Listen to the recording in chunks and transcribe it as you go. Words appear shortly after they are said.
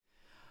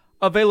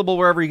Available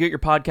wherever you get your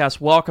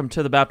podcasts. Welcome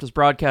to the Baptist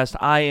Broadcast.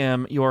 I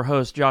am your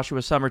host,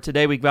 Joshua Summer.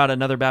 Today we've got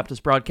another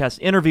Baptist Broadcast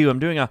interview. I'm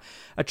doing a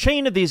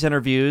chain of these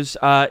interviews.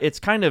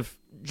 It's kind of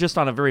just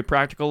on a very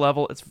practical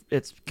level.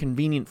 It's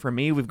convenient for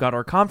me. We've got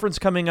our conference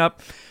coming up,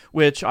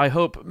 which I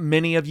hope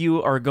many of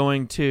you are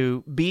going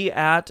to be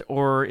at,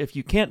 or if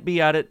you can't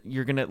be at it,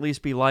 you're going to at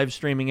least be live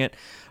streaming it.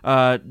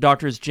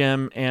 Doctors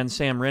Jim and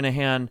Sam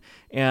Renahan,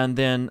 and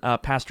then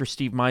Pastor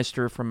Steve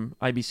Meister from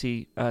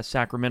IBC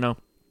Sacramento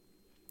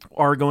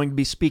are going to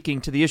be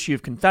speaking to the issue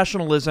of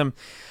confessionalism,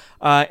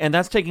 and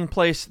that's taking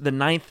place the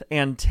 9th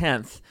and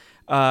 10th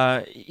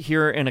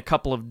here in a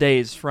couple of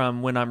days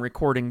from when I'm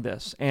recording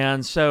this.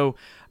 And so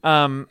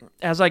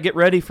as I get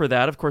ready for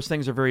that, of course,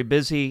 things are very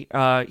busy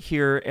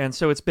here, and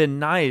so it's been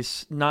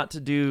nice not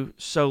to do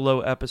solo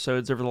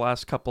episodes over the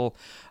last couple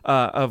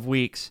of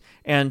weeks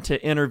and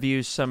to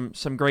interview some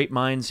great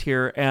minds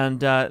here. And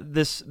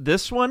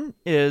this one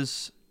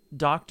is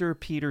Dr.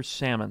 Peter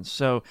Sammons.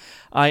 So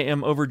I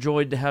am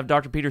overjoyed to have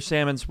Dr. Peter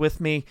Sammons with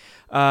me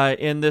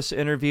in this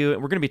interview.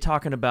 We're going to be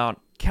talking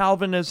about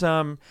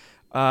Calvinism,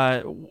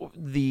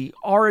 the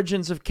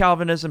origins of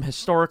Calvinism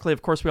historically.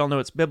 Of course, we all know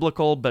it's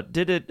biblical, but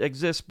did it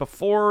exist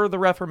before the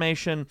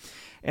Reformation?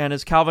 And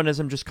is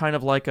Calvinism just kind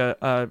of like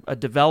a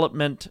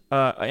development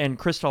and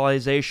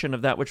crystallization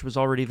of that which was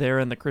already there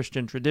in the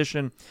Christian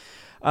tradition?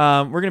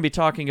 We're going to be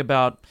talking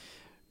about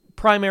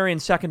primary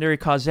and secondary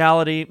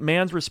causality,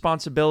 man's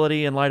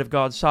responsibility in light of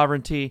God's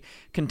sovereignty,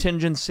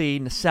 contingency,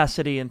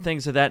 necessity, and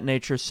things of that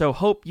nature. So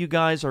hope you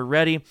guys are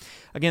ready.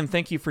 Again,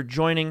 thank you for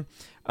joining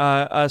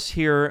us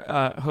here.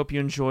 Hope you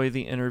enjoy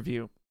the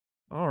interview.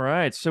 All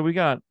right, so we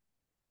got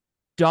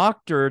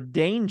Dr.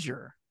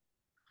 Danger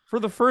for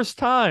the first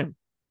time.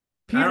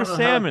 Peter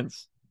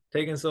Sammons.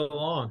 Taking so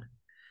long.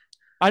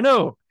 I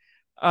know.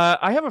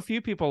 I have a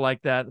few people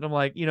like that, and I'm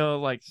like,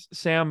 like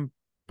Sam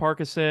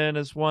Parkinson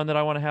is one that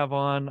I want to have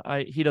on.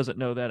 He doesn't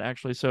know that,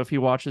 actually, so if he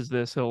watches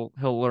this, he'll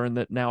learn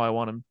that now I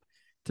want him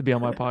to be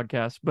on my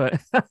podcast. But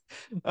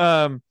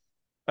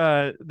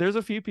there's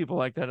a few people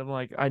like that. I'm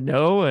like, I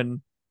know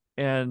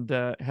and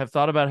have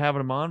thought about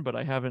having him on, but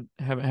I haven't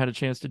had a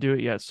chance to do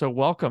it yet. So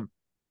welcome.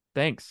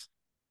 Thanks.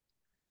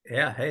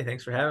 Yeah. Hey,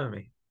 thanks for having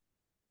me.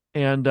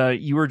 And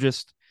you were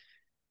just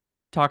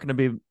talking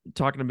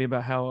to me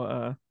about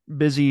how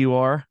busy you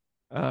are.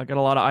 Got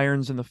a lot of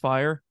irons in the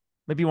fire.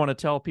 Maybe you want to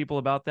tell people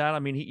about that. I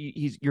mean,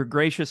 you're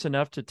gracious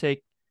enough to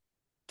take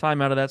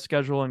time out of that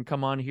schedule and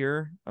come on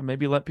here.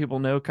 Maybe let people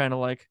know kind of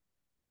like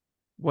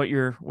what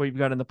you've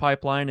got in the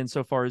pipeline,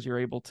 insofar as you're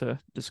able to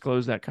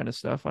disclose that kind of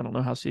stuff. I don't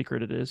know how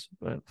secret it is,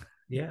 but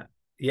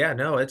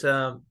no, it's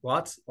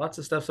lots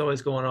of stuff's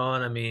always going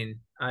on. I mean,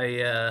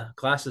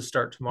 classes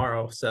start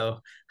tomorrow, so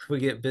we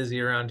get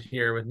busy around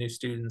here with new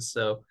students.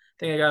 So I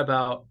think I got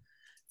about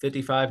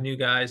 55 new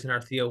guys in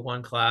our Theo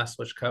 1 class,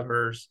 which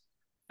covers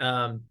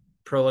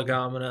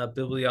prolegomena,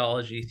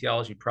 bibliology,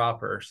 theology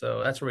proper.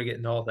 So that's where we get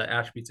into all the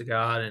attributes of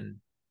God and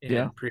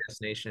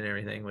predestination and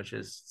everything, which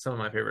is some of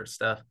my favorite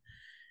stuff.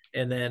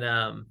 And then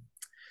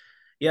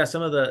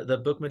some of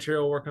the book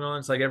material we're working on,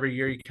 it's like every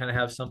year you kind of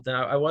have something.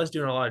 I was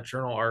doing a lot of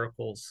journal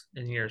articles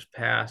in years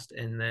past,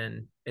 and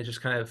then it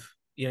just kind of,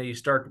 you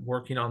start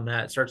working on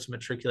that, it starts to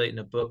matriculate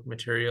into book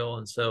material.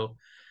 And so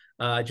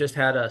I just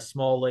had a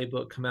small lay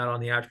book come out on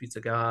the attributes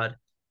of God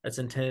that's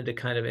intended to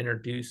kind of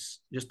introduce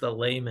just the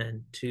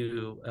layman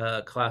to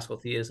classical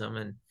theism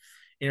and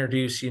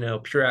introduce,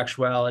 pure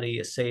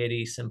actuality,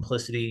 aseity,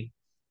 simplicity,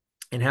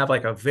 and have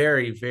like a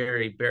very,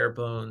 very bare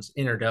bones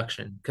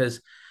introduction.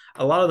 Because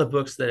a lot of the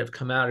books that have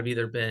come out have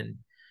either been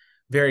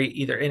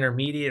either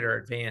intermediate or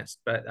advanced,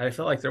 but I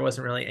felt like there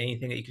wasn't really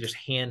anything that you could just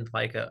hand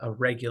like a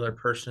regular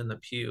person in the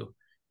pew.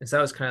 And so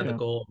that was kind of the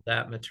goal of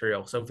that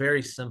material. So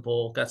very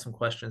simple, got some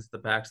questions at the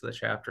backs of the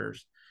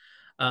chapters.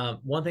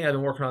 One thing I've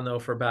been working on, though,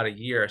 for about a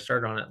year, I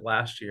started on it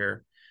last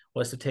year,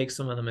 was to take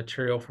some of the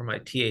material from my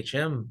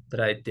THM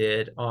that I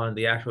did on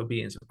the active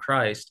obedience of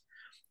Christ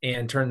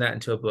and turn that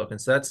into a book.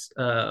 And so that's,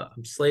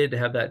 I'm slated to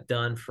have that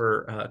done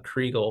for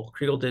Kriegel.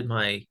 Kriegel did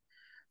my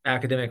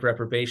academic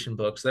reprobation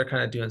book, so they're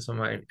kind of doing some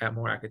of my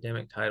more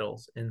academic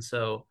titles. And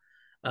so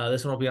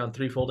this one will be on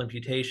threefold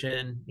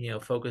imputation,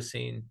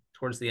 focusing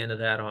towards the end of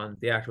that on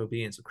the active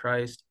obedience of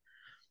Christ.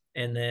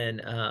 And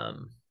then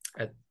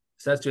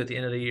so that's due at the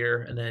end of the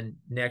year. And then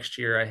next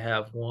year I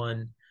have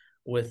one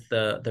with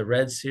the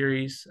Red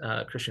series,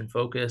 Christian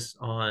Focus,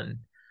 on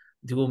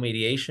dual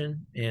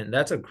mediation. And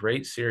that's a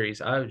great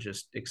series. I was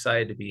just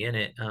excited to be in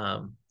it.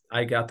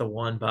 I got the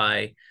one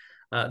by,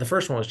 the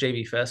first one was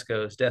J.B.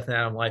 Fesco's Death and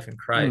Adam, Life in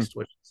Christ,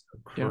 which is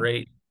a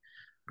great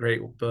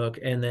book.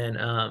 And then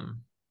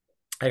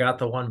I got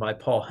the one by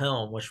Paul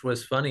Helm, which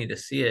was funny to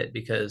see it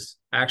because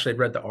I actually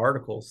read the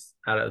articles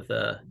out of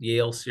the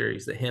Yale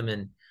series that him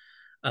and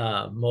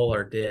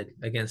Moeller did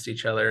against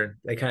each other.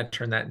 They kind of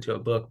turned that into a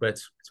book, but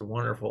it's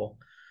wonderful.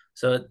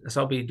 So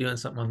I'll be doing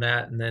something on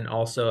that, and then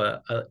also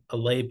a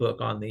lay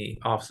book on the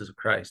offices of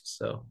Christ.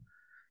 So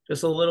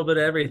just a little bit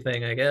of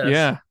everything, I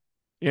guess.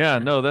 Yeah.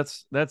 No,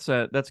 that's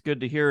good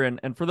to hear.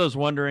 And for those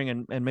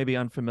wondering and maybe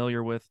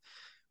unfamiliar with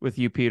with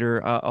you,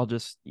 Peter. I'll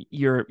just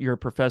you're a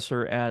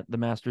professor at the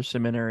Master's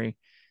Seminary.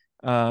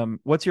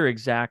 What's your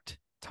exact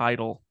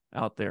title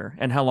out there,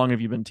 and how long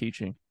have you been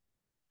teaching?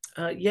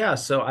 Yeah,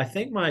 so I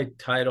think my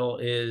title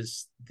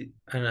is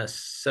an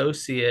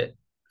associate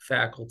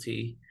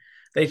faculty.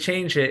 They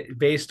change it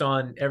based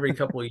on every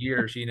couple of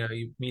years.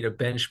 You meet a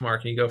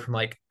benchmark and you go from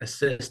like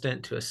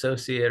assistant to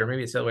associate, or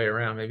maybe it's the other way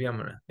around. Maybe I'm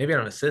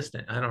an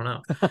assistant. I don't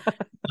know.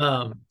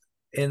 Um,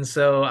 and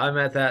so I'm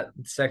at that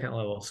second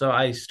level. So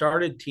I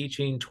started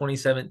teaching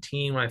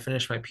 2017 when I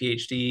finished my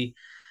PhD.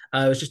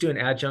 I was just doing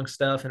adjunct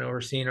stuff and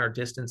overseeing our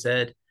distance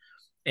ed,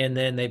 and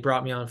then they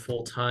brought me on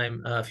full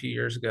time a few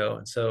years ago,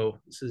 and so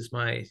this is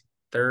my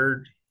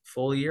third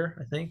full year,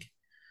 I think,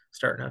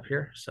 starting up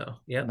here. So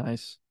yep.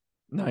 Nice,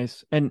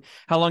 nice. And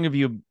how long have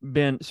you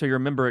been? So you're a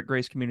member at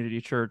Grace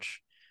Community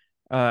Church.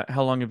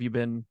 How long have you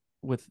been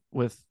with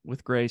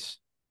Grace?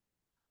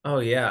 Oh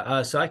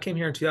yeah, so I came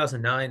here in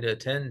 2009 to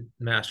attend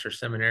master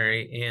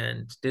seminary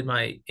and did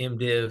my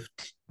MDiv,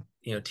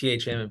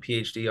 THM and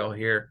PhD all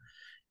here,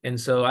 and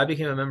so I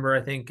became a member,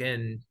 I think,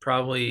 in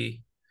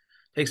probably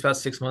takes about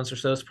 6 months or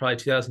so. It's probably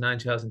 2009,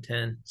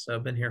 2010. So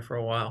I've been here for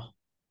a while.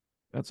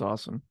 That's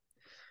awesome.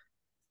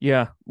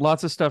 Yeah,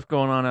 lots of stuff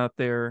going on out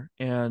there,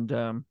 and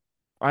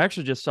I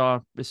actually just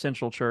saw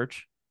Essential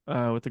Church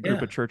with a group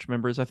Yeah. of church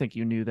members. I think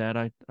you knew that.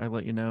 I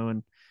let you know,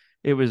 and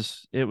it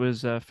was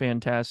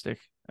fantastic.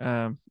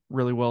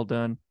 Really well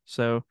done.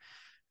 So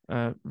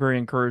very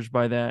encouraged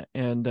by that,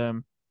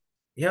 and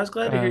Yeah, I was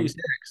glad to hear you um, say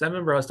that because I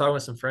remember I was talking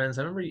with some friends.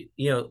 I remember,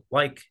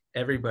 like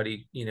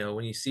everybody,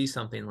 when you see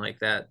something like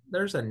that,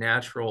 there's a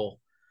natural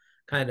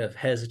kind of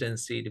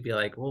hesitancy to be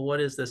like, well,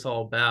 what is this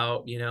all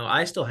about?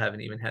 I still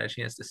haven't even had a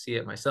chance to see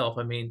it myself.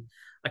 I mean,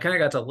 I kind of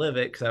got to live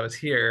it because I was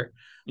here,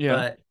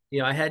 yeah,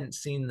 but I hadn't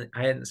seen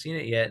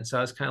it yet, and so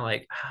I was kind of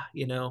like,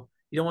 you don't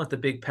want the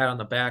big pat on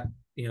the back,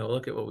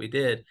 look at what we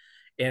did.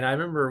 And I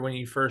remember when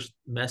you first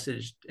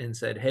messaged and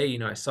said, hey,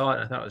 I saw it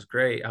and I thought it was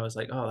great. I was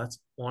like, oh, that's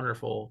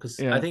wonderful. Because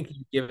I yeah, think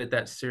you give it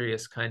that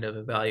serious kind of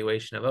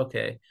evaluation of,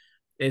 okay,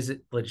 is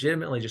it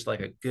legitimately just like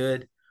a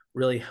good,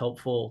 really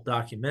helpful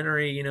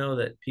documentary,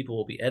 that people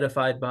will be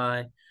edified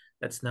by?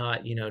 That's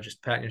not,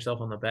 just patting yourself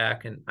on the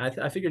back. And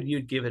I figured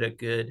you'd give it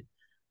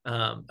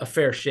a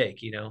fair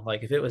shake,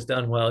 like if it was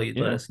done well, you'd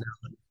let yeah, us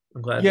know.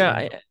 I'm glad that yeah.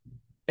 you enjoyed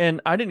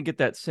And I didn't get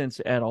that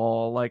sense at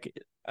all. Like,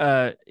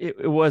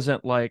 it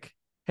wasn't like,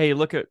 hey,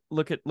 look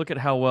at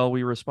how well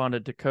we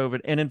responded to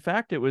COVID. And in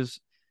fact, it was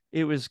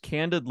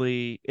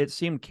candidly, it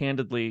seemed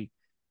candidly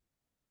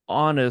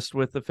honest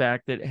with the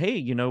fact that,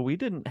 hey, we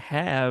didn't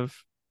have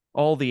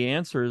all the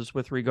answers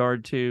with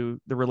regard to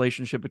the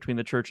relationship between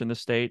the church and the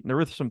state, and there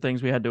were some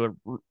things we had to,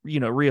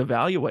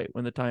 reevaluate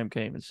when the time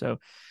came. And so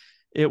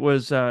it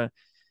was,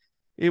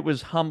 it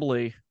was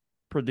humbly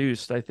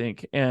produced, I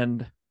think,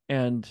 and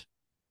and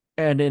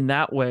in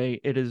that way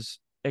it is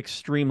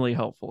extremely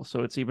helpful.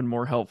 So it's even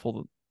more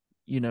helpful,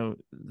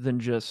 than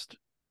just,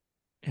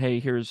 hey,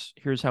 here's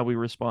how we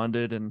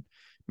responded, and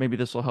maybe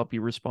this will help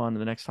you respond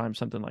the next time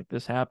something like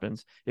this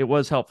happens. It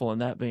was helpful in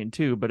that vein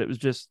too, but it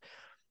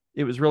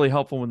was really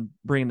helpful when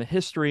bringing the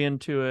history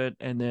into it,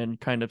 and then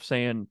kind of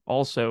saying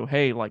also,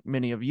 hey, like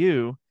many of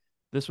you,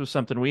 this was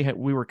something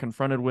we were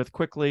confronted with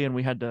quickly, and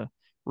we had to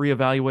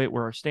reevaluate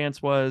where our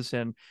stance was.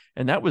 And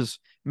that was,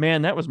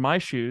 man, that was my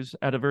shoes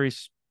at a very,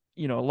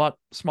 a lot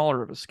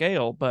smaller of a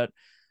scale, but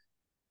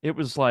it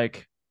was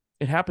like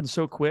it happened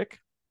so quick.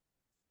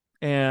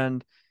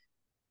 And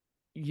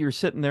you're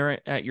sitting there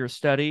at your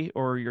study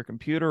or your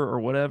computer or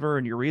whatever,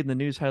 and you're reading the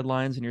news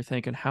headlines, and you're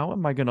thinking, how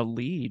am I going to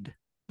lead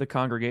the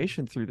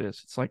congregation through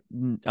this? It's like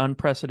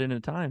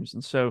unprecedented times.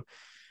 And so,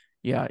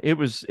 yeah, it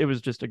was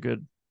just a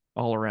good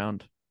all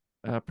around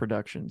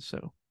production.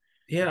 So,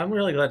 Yeah, I'm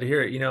really glad to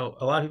hear it.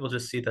 A lot of people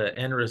just see the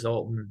end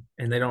result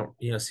and they don't,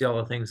 see all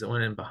the things that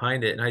went in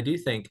behind it. And I do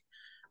think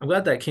I'm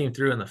glad that came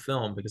through in the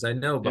film because I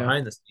know yeah.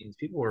 behind the scenes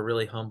people were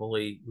really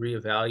humbly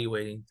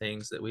reevaluating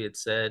things that we had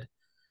said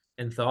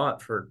and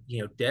thought for,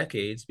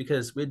 decades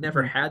because we'd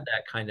never Hmm. had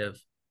that kind of,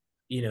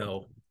 you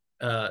know,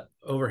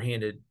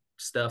 overhanded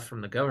stuff from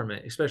the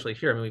government, especially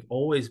here. I mean, we've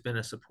always been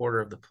a supporter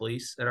of the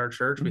police at our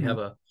church. We Hmm. have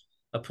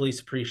a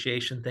police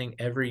appreciation thing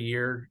every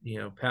year.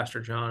 Pastor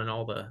John and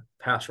all the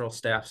pastoral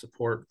staff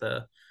support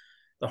the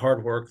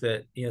hard work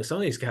that, some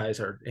of these guys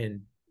are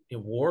in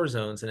war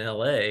zones in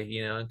LA,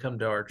 and come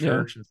to our Yeah.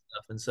 church and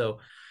stuff. And so,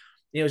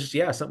 it's just,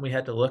 yeah, something we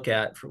had to look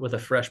at with a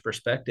fresh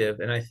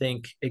perspective. And I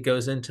think it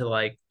goes into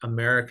like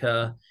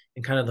America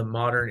and kind of the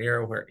modern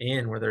era we're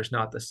in, where there's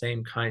not the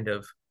same kind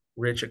of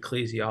rich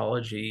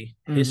ecclesiology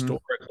Hmm.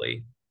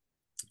 historically.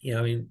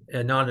 I mean,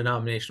 a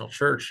non-denominational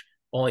church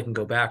only can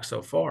go back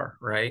so far,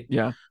 right?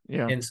 Yeah.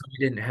 Yeah. And so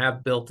we didn't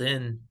have built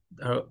in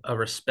a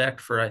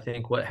respect for, I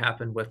think, what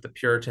happened with the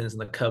Puritans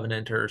and the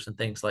Covenanters and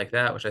things like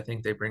that, which I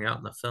think they bring out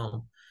in the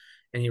film.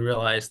 And you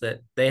realize that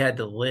they had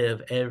to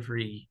live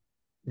every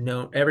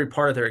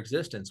part of their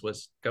existence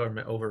was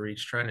government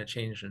overreach, trying to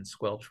change and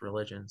squelch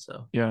religion.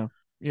 So Yeah.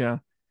 Yeah.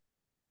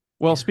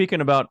 Well, yeah.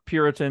 speaking about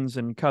Puritans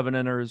and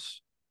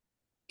Covenanters,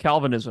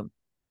 Calvinism.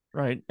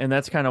 Right. And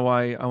that's kind of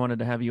why I wanted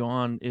to have you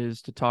on,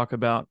 is to talk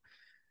about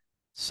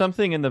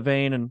something in the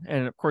vein,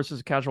 and of course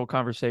it's a casual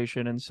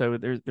conversation. And so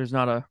there's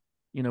not a,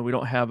 we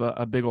don't have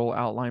a big old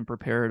outline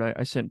prepared.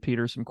 I sent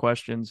Peter some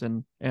questions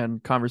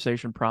and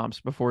conversation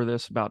prompts before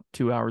this about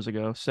 2 hours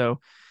ago. So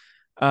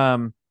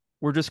um,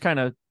 we're just kind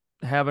of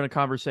having a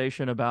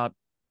conversation about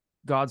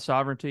God's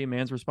sovereignty,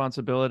 man's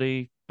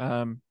responsibility,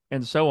 and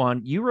so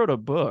on. You wrote a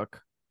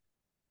book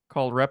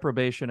called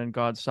Reprobation and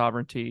God's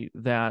Sovereignty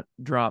that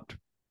dropped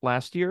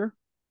last year.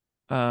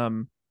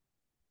 Um,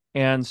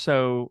 and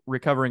so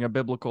Recovering a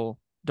Biblical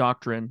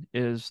Doctrine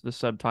is the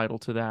subtitle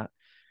to that.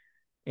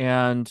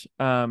 And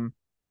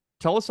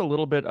tell us a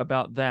little bit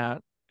about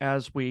that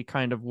as we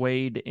kind of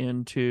wade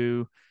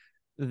into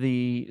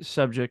the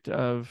subject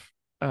of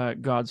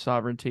God's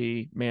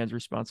sovereignty, man's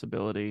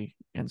responsibility,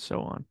 and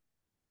so on.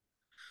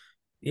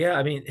 Yeah,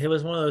 I mean, it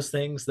was one of those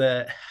things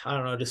that I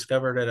don't know,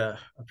 discovered at a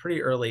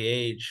pretty early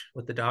age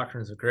with the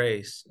doctrines of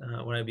grace.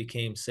 When I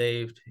became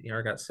saved,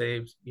 I got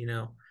saved,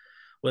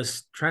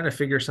 was trying to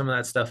figure some of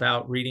that stuff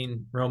out,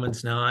 reading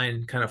Romans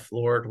 9, kind of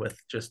floored with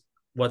just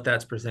what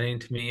that's presenting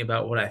to me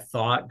about what I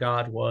thought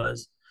God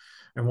was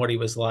and what he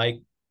was like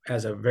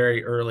as a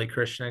very early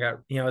Christian.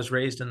 I was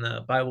raised in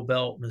the Bible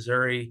Belt,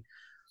 Missouri.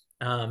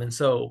 And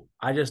so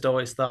I just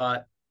always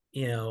thought,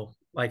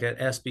 like an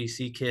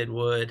SBC kid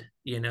would,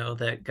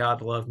 that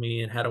God loved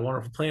me and had a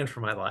wonderful plan for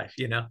my life.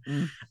 I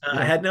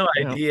Yeah. had no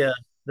Yeah. idea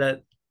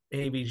that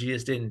maybe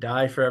Jesus didn't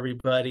die for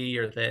everybody,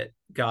 or that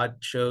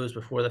God chose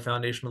before the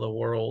foundation of the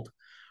world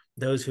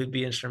those who'd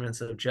be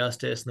instruments of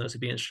justice and those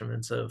who'd be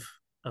instruments of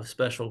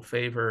special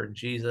favor in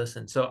Jesus.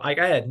 And so I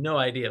had no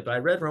idea, but I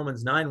read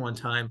Romans 9 one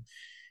time.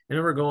 I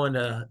remember going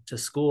to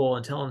school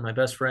and telling my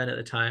best friend at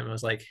the time, I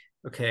was like,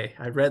 okay,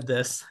 I read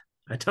this.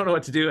 I don't know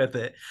what to do with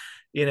it,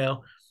 you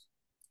know?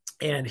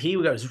 And he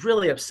was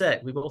really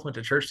upset. We both went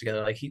to church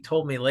together. Like, he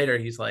told me later,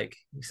 he said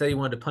he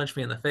wanted to punch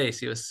me in the face.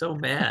 He was so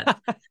mad.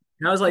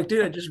 And I was like,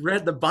 dude, I just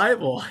read the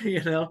Bible,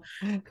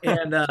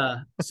 And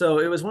so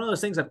it was one of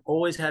those things. I've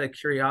always had a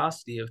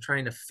curiosity of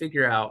trying to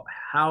figure out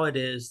how it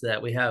is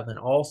that we have an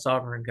all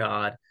sovereign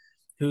God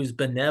who's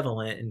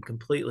benevolent and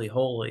completely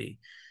holy.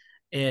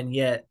 And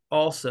yet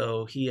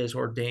also he has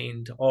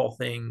ordained all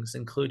things,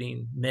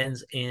 including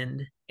men's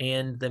end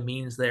and the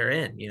means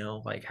therein,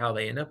 like how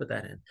they end up at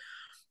that end.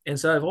 And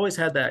so I've always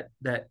had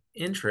that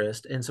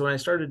interest. And so when I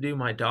started to do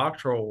my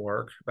doctoral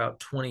work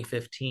about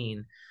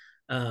 2015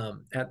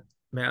 at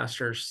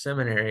master's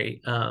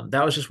seminary,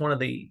 that was just one of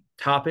the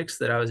topics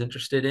that I was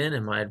interested in.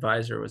 And my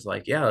advisor was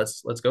like, yeah,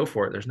 let's go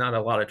for it. There's not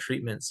a lot of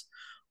treatments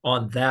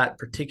on that,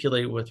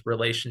 particularly with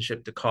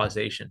relationship to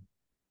causation.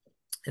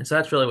 And so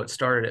that's really what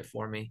started it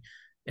for me,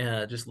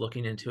 just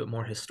looking into it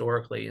more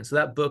historically. And so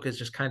that book is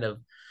just kind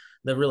of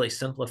the really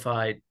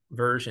simplified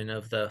version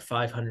of the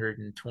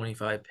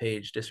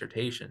 525-page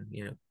dissertation.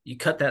 You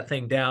cut that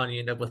thing down, you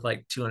end up with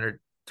like 200,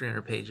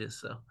 300 pages.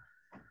 So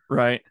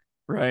Right.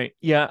 Right.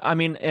 Yeah. I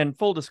mean, and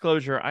full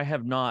disclosure,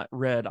 I've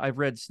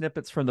read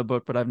snippets from the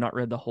book, but I've not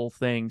read the whole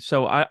thing.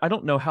 So I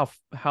don't know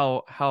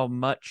how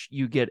much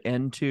you get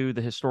into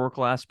the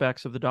historical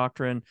aspects of the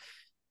doctrine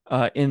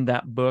in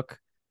that book.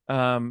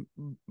 Um,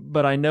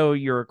 but I know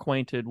you're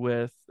acquainted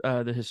with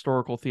the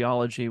historical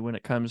theology when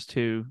it comes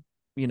to,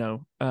 you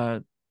know, uh,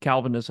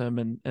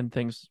 Calvinism and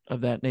things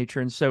of that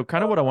nature. And so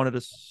kind of what I wanted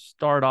to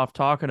start off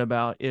talking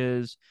about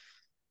is,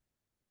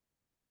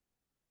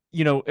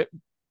 you know,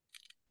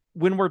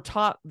 when we're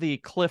taught the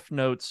cliff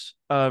notes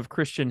of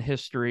Christian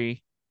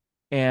history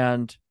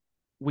and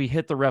we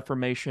hit the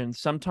Reformation,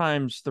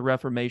 sometimes the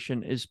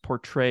Reformation is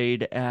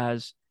portrayed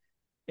as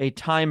a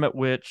time at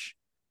which,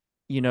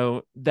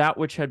 that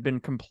which had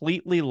been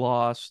completely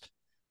lost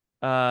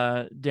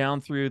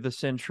down through the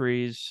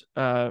centuries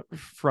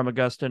from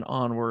Augustine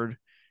onward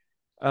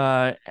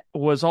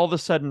was all of a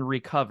sudden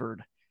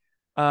recovered.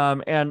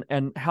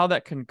 And how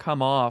that can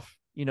come off,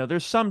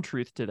 there's some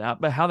truth to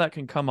that, but how that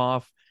can come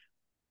off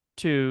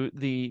to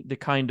the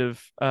kind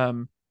of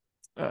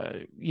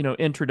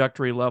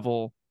introductory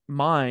level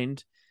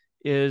mind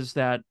is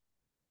that,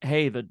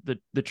 hey,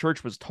 the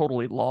church was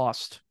totally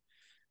lost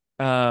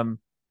um,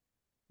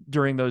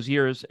 during those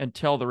years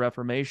until the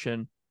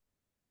Reformation.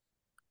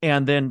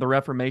 And then the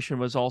Reformation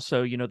was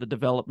also, the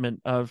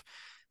development of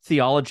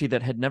theology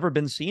that had never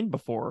been seen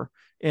before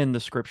in the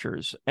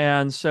scriptures.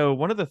 And so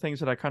one of the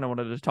things that I kind of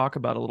wanted to talk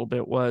about a little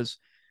bit was,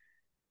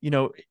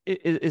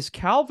 is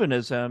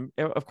Calvinism,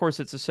 of course,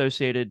 it's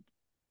associated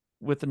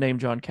with the name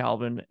John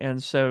Calvin.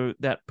 And so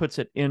that puts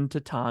it into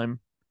time,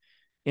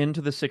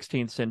 into the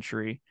 16th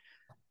century.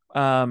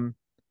 Um,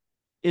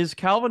 is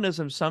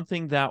Calvinism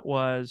something that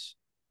was,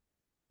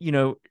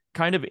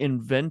 kind of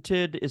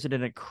invented? Is it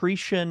an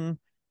accretion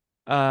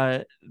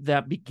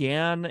that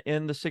began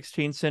in the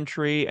 16th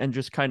century and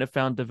just kind of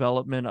found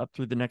development up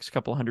through the next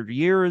couple hundred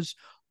years?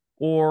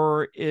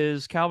 Or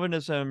is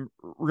Calvinism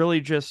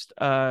really just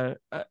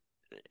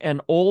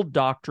an old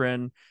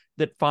doctrine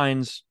that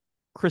finds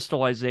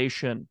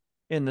crystallization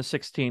in the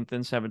 16th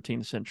and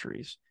 17th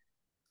centuries?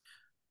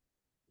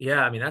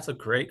 yeah, I mean, that's a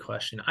great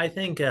question. I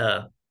think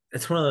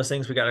it's one of those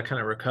things we got to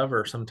kind of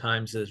recover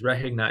sometimes, is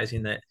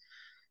recognizing that,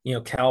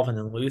 Calvin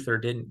and Luther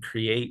didn't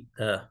create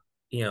the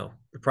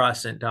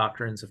Protestant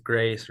doctrines of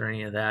grace or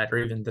any of that, or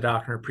even the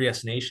doctrine of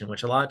predestination,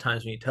 which a lot of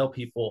times when you tell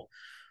people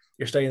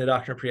you're studying the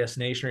doctrine of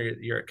predestination or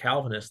you're a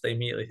Calvinist, they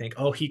immediately think,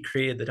 oh, he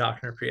created the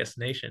doctrine of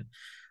predestination.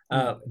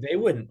 Mm. They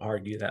wouldn't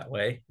argue that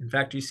way. In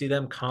fact, you see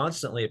them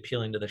constantly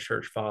appealing to the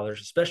church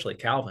fathers, especially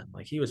Calvin.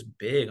 Like, he was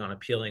big on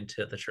appealing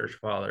to the church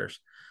fathers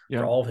for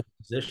Yeah. all of his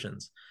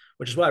positions,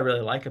 which is what I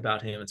really like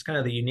about him. It's kind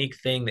of the unique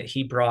thing that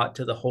he brought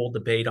to the whole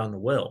debate on the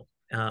will.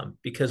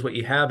 Because what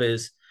you have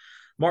is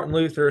Martin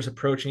Luther is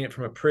approaching it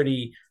from a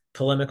pretty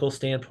polemical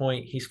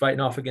standpoint. He's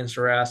fighting off against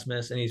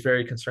Erasmus, and he's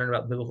very concerned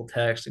about biblical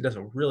text. He does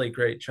a really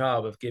great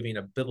job of giving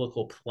a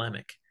biblical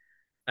polemic,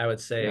 I would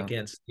say, Yeah.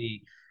 against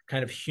the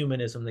kind of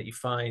humanism that you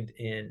find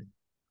in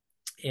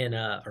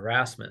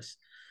Erasmus.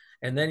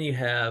 And then you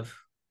have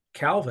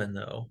Calvin,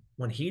 though,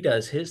 when he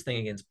does his thing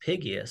against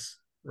Pigius,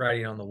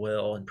 writing on the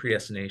will and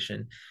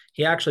predestination,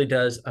 he actually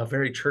does a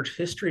very church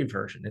history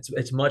version.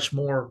 It's much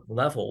more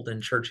leveled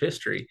in church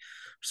history.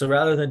 So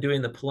rather than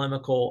doing the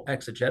polemical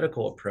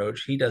exegetical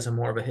approach, he does a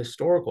more of a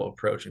historical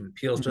approach and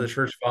appeals to Mm-hmm. the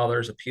church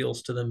fathers,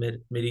 appeals to the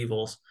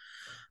medievals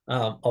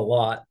a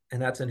lot,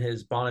 and that's in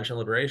his Bondage and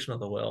Liberation of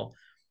the Will.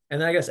 And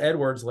then I guess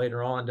Edwards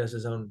later on does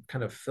his own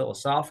kind of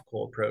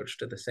philosophical approach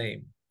to the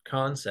same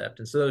concept.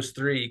 And so those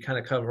three kind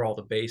of cover all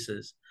the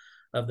bases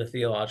of the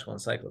theological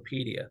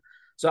encyclopedia.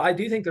 So I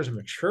do think there's a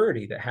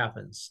maturity that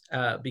happens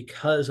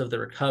because of the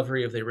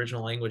recovery of the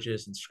original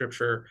languages and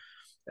scripture,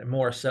 and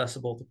more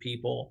accessible to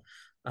people,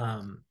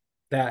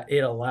 that it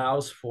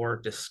allows for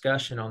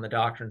discussion on the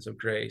doctrines of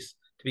grace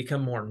to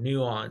become more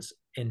nuanced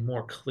and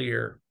more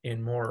clear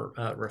and more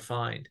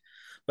refined.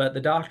 But the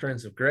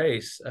doctrines of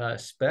grace,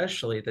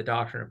 especially the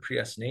doctrine of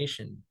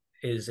predestination,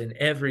 is in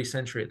every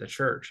century of the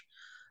church.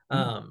 Mm.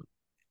 Um,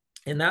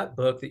 in that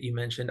book that you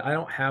mentioned, I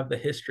don't have the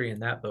history in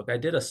that book. I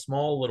did a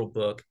small little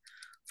book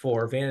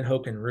for Van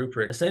Hoek and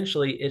Rupert.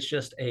 Essentially, it's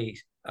just a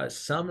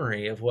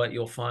summary of what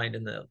you'll find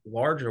in the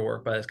larger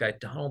work by this guy,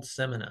 Donald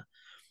Semina.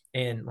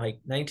 And like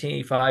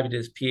 1985, he did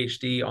his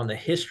PhD on the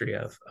history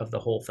of the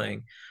whole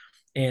thing.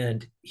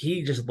 And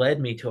he just led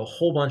me to a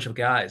whole bunch of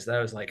guys that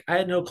I was like, I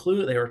had no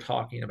clue they were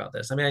talking about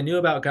this. I mean, I knew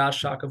about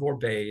Gottschalk of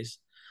Orbes,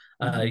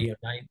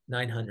 Mm-hmm.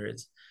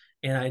 900s,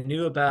 and I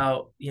knew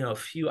about, a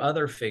few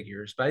other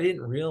figures, but I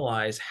didn't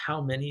realize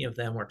how many of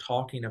them were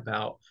talking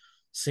about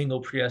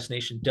single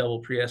predestination, double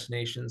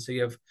predestination. So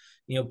you have,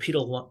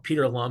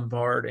 Peter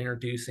Lombard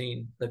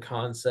introducing the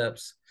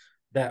concepts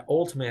that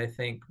ultimately I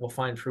think will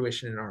find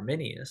fruition in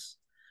Arminius.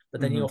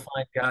 But then Mm-hmm. you'll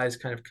find guys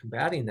kind of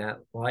combating that,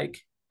 like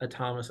a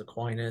Thomas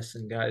Aquinas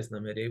and guys in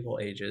the medieval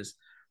ages,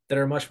 that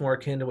are much more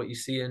akin to what you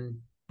see in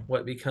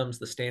what becomes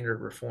the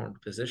standard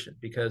Reformed position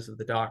because of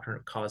the doctrine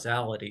of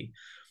causality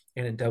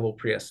and in double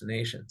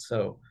predestination.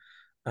 So,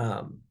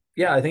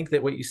 yeah, I think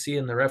that what you see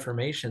in the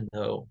Reformation,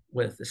 though,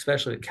 with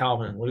especially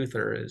Calvin and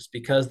Luther, is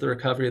because the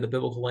recovery of the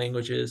biblical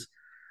languages.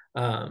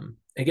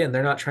 Again,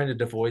 they're not trying to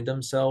devoid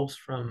themselves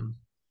from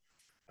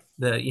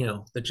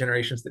the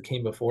generations that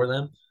came before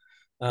them,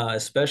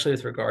 especially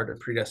with regard to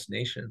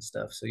predestination and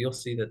stuff. So you'll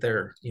see that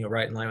they're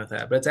right in line with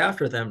that. But it's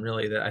after them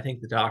really that I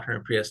think the doctrine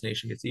of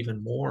predestination gets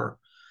even more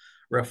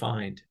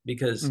refined,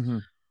 because Mm-hmm.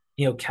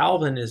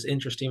 Calvin is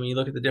interesting when you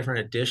look at the different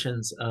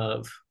editions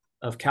of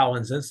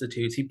Calvin's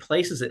Institutes. He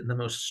places it in the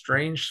most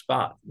strange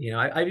spot.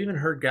 I've even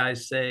heard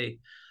guys say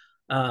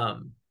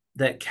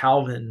that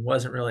Calvin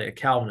wasn't really a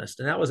Calvinist,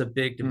 and that was a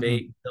big Mm-hmm.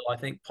 debate until I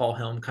think Paul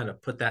Helm kind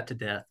of put that to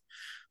death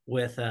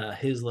with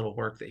his little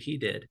work that he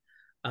did.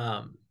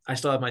 I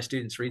still have my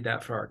students read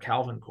that for our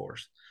Calvin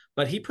course.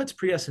 But he puts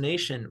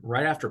predestination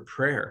right after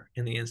prayer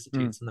in the Mm.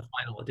 Institutes in the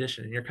final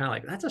edition. And you're kind of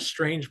like, that's a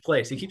strange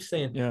place. He keeps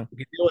saying, Yeah. we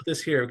could deal with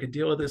this here, we could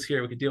deal with this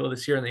here, we could deal with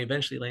this here. And then he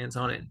eventually lands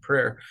on it in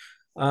prayer.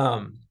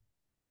 Um,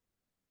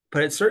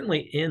 but it's certainly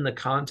in the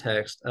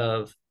context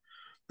of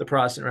the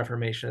Protestant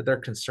Reformation that they're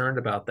concerned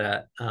about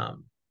that,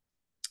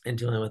 and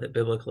dealing with it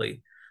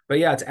biblically. But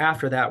yeah, it's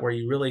after that where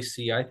you really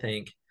see, I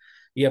think,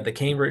 you have the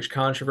Cambridge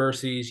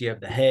controversies, you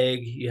have the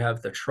Hague, you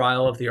have the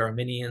trial of the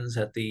Arminians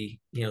at the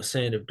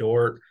Synod of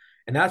Dort,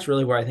 and that's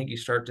really where I think you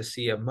start to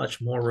see a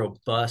much more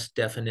robust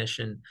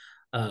definition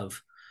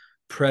of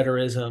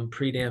preterism,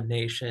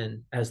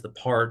 predamnation as the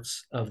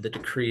parts of the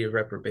decree of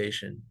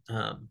reprobation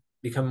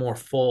become more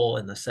full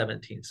in the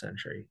 17th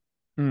century.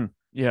 Mm.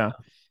 Yeah.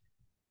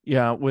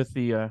 Yeah. With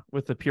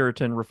the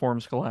Puritan Reform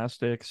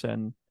scholastics,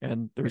 and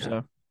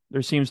Yeah,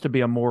 there seems to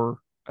be a more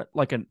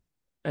like an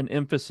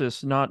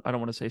emphasis, not, I don't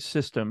want to say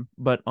system,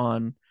 but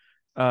on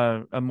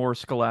a more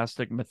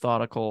scholastic,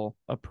 methodical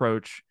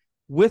approach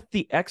with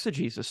the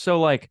exegesis. So,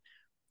 like,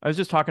 I was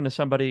just talking to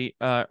somebody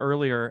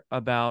earlier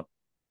about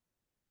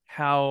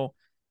how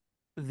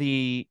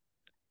the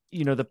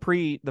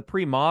the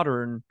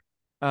pre-modern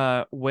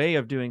way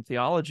of doing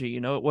theology,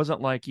 it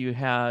wasn't like you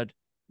had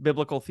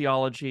biblical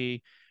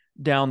theology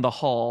down the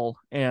hall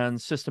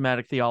and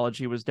systematic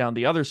theology was down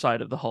the other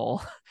side of the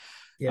hall.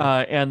 yeah,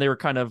 And they were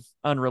kind of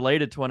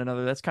unrelated to one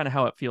another. That's kind of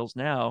how it feels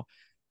now.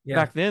 yeah,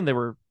 Back then they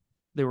were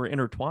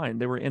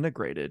intertwined, they were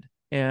integrated.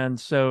 And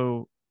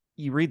so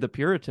you read the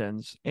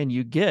Puritans and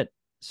you get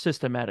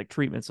systematic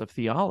treatments of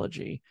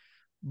theology,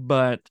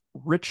 but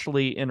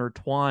richly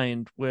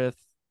intertwined with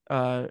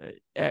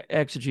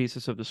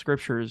exegesis of the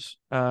scriptures,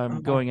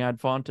 going ad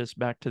fontes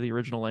back to the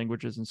original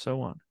languages and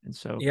so on. And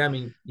so, Yeah, I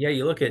mean, yeah,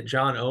 you look at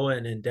John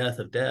Owen in Death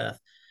of Death,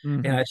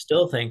 and mm-hmm, I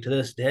still think to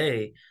this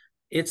day,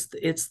 it's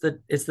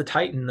the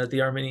Titan that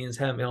the Arminians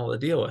haven't been able to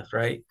deal with,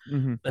 right?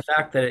 mm-hmm, The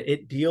fact that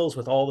it deals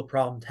with all the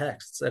problem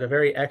texts at a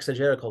very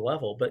exegetical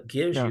level, but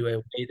gives yeah, you a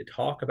way to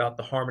talk about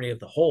the harmony of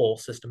the whole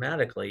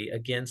systematically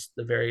against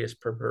the various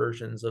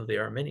perversions of the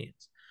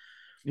Arminians.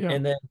 yeah,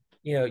 And then,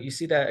 you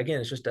see that again,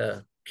 it's just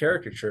a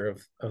caricature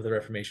of the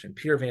Reformation.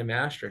 Peter Van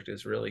Maastricht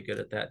is really good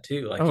at that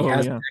too. Like he oh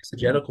has an yeah, yeah,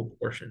 exegetical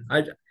portion.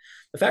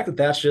 The fact that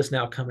that's just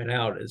now coming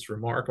out is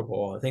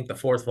remarkable. I think the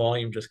fourth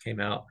volume just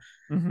came out,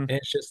 mm-hmm, and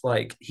it's just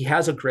like he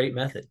has a great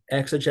method.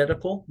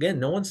 Exegetical. Again,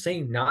 no one's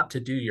saying not to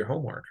do your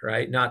homework,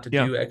 right? Not to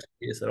yeah, do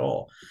exegesis at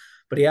all.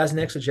 But he has an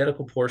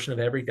exegetical portion of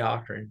every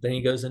doctrine. Then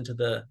he goes into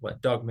the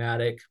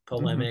dogmatic, mm-hmm,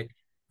 polemic,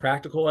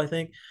 practical, I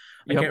think.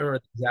 I yep, can't remember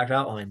the exact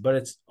outline, but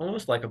it's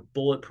almost like a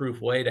bulletproof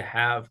way to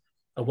have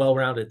a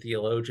well-rounded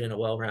theologian, a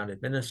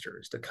well-rounded minister,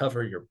 is to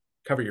cover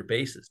your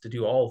bases, to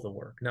do all of the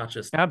work, not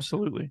just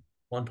absolutely.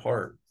 one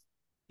part.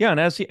 Yeah, and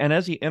as he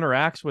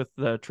interacts with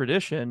the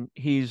tradition,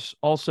 he's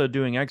also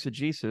doing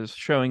exegesis,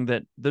 showing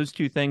that those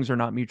two things are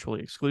not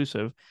mutually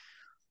exclusive.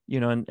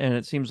 And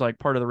it seems like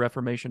part of the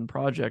Reformation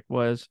project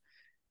was,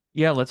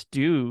 yeah, let's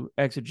do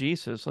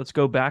exegesis. Let's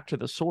go back to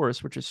the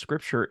source, which is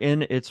Scripture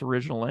in its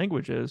original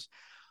languages,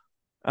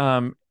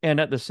 and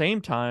at the same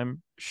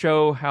time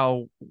show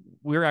how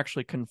we're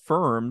actually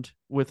confirmed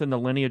within the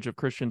lineage of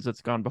Christians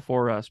that's gone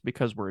before us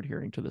because we're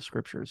adhering to the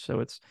Scriptures. So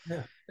it's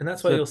Yeah. And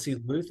that's why so you'll see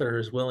Luther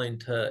is willing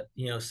to,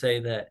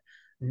 say that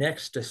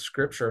next to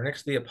scripture,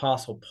 next to the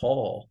apostle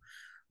Paul,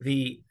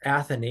 the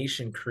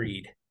Athanasian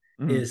Creed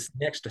mm, is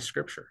next to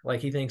scripture.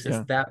 Like he thinks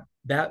it's yeah,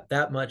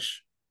 that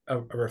much a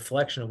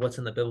reflection of what's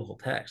in the biblical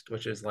text,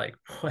 which is like,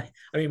 what?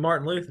 I mean,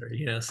 Martin Luther,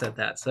 said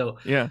that. So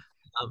yeah,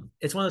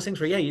 it's one of those things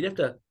where, yeah, you'd have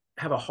to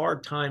have a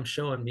hard time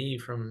showing me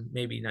from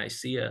maybe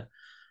Nicaea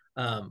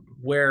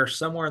where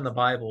somewhere in the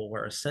Bible,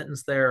 where a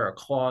sentence there, or a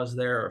clause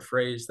there, or a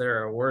phrase there,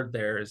 or a word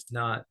there is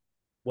not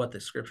what the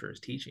scripture is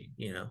teaching.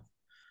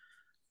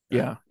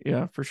 yeah,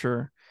 yeah, for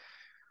sure.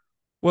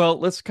 Well,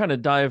 let's kind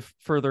of dive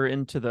further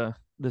into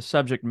the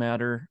subject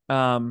matter.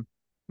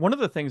 One of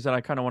the things that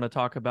I kind of want to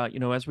talk about,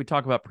 as we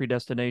talk about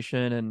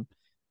predestination and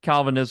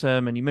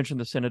Calvinism, and you mentioned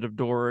the Synod of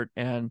Dort,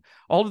 and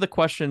all of the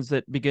questions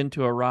that begin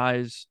to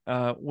arise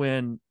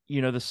when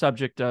the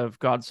subject of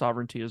God's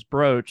sovereignty is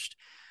broached,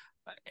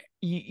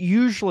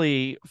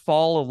 usually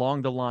fall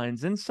along the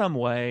lines in some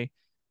way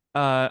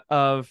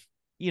of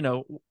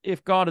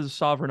if God is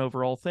sovereign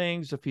over all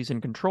things, if He's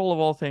in control of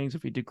all things,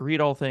 if He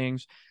decreed all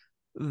things,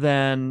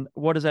 then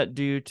what does that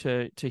do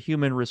to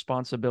human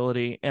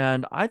responsibility?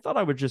 And I thought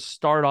I would just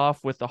start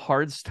off with the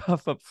hard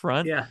stuff up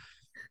front Yeah.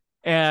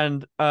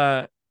 and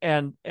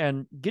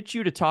get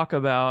you to talk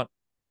about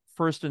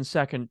first and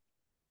second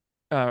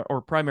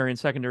or primary and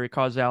secondary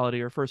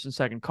causality or first and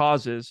second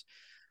causes,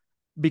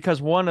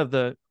 because one of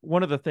the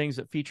things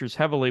that features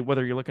heavily,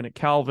 whether you're looking at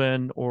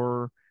Calvin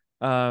or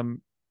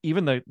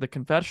even the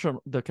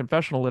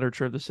confessional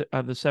literature of the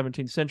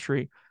 17th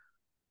century,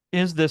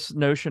 is this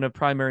notion of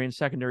primary and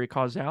secondary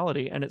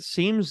causality. And it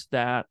seems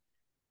that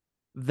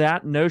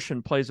that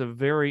notion plays a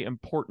very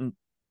important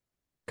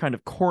kind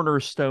of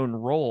cornerstone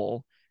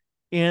role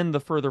in the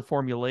further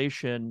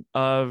formulation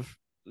of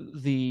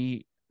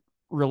the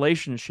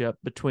relationship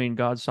between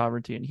God's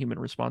sovereignty and human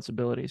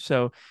responsibility.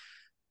 So,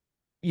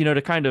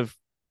 to kind of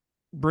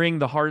bring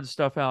the hard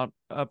stuff out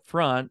up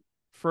front,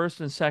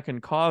 first and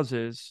second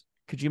causes,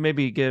 could you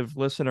maybe give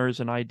listeners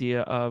an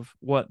idea of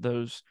what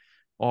those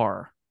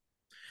are?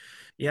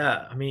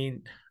 Yeah. I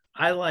mean,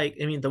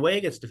 the way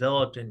it gets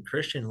developed in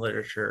Christian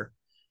literature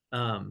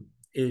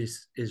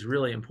is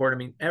really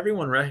important. I mean,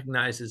 everyone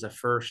recognizes a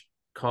first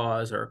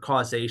cause or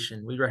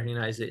causation. We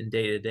recognize it in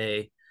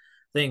day-to-day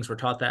things. We're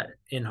taught that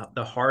in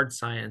the hard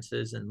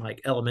sciences and like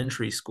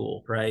elementary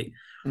school, right?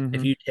 If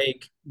Mm-hmm. you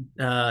take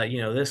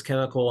this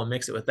chemical and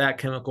mix it with that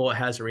chemical, it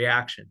has a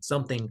reaction.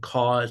 Something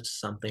caused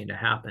something to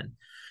happen.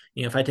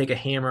 If I take a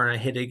hammer and I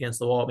hit it against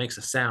the wall, it makes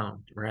a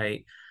sound,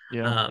 right?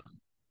 Yeah. um,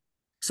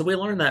 so we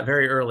learned that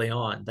very early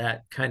on,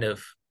 that kind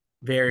of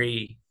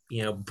very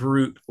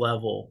brute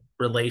level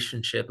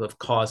relationship of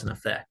cause and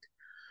effect.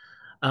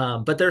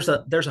 But there's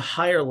a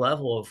higher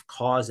level of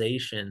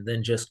causation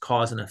than just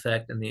cause and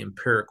effect in the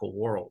empirical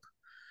world.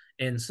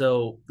 And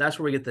so that's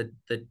where we get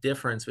the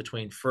difference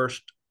between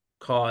first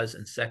cause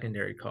and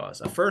secondary cause.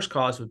 A first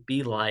cause would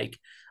be like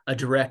a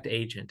direct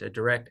agent, a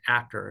direct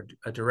actor,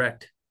 a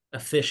direct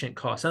efficient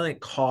cause, something that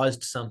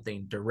caused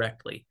something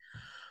directly.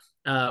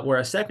 Where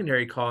a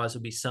secondary cause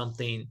would be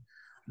something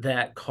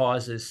that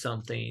causes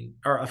something,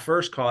 or a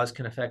first cause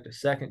can affect a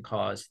second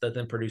cause that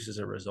then produces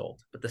a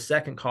result. But the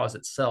second cause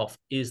itself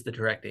is the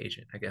direct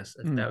agent, I guess,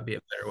 if Mm, that would be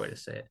a better way to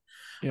say it.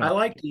 I yeah.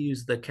 like to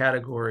use the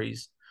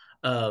categories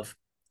of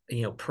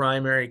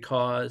primary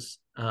cause,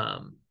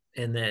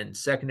 and then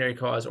secondary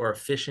cause, or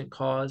efficient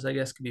cause, I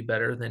guess, could be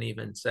better than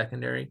even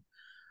secondary.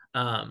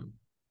 Um,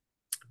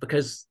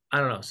 because I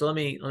don't know. So let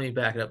me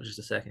back it up just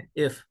a second.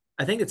 If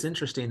I think it's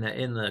interesting that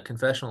in the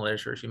confessional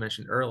literature, as you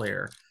mentioned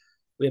earlier,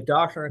 we have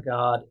doctrine of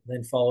God,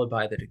 then followed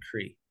by the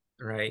decree,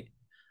 right?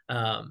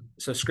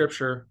 So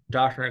Scripture,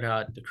 doctrine of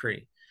God,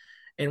 decree.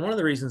 And one of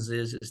the reasons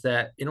is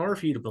that in order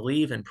for you to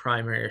believe in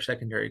primary or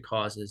secondary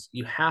causes,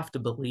 you have to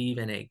believe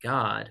in a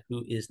God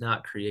who is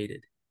not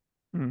created,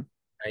 Mm.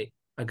 right?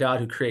 A God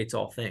who creates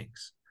all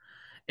things.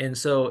 And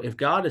so if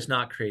God is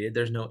not created,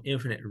 there's no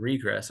infinite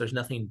regress, there's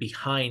nothing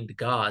behind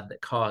God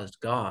that caused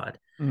God,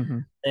 Mm-hmm.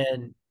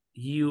 then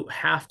he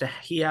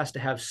has to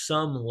have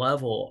some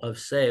level of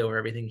say over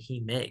everything he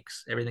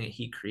makes, everything that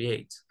he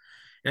creates.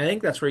 And I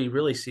think that's where you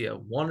really see a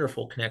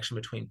wonderful connection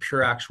between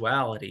pure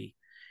actuality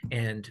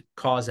and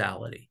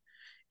causality.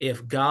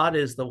 If God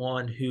is the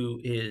one who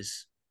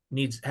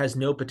has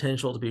no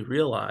potential to be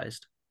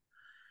realized,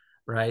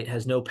 right,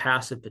 has no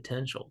passive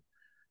potential,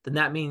 then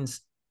that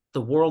means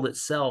the world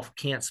itself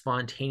can't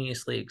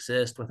spontaneously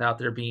exist without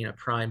there being a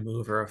prime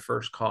mover, a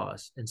first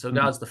cause. And so Mm.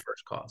 God's the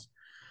first cause.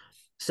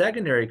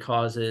 Secondary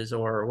causes,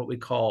 or what we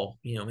call,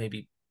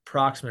 maybe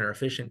proximate or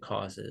efficient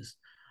causes,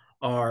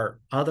 are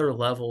other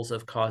levels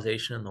of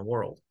causation in the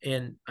world.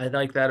 And I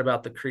like that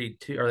about the creed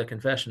too, or the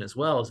confession as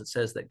well, as it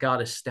says that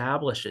God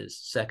establishes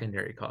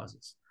secondary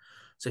causes.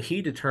 So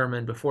he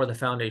determined before the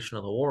foundation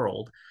of the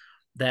world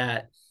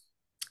that,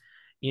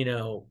 I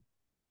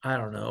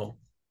don't know,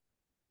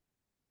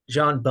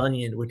 John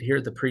Bunyan would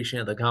hear the preaching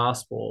of the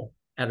gospel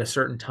at a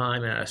certain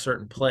time and at a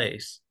certain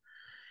place.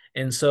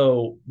 And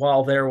so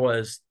while there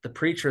was the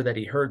preacher that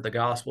he heard the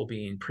gospel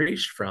being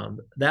preached from,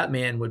 that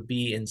man would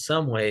be in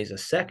some ways a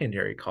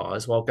secondary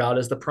cause, while God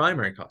is the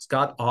primary cause.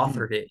 God Mm.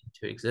 authored it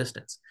into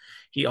existence.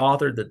 He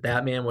authored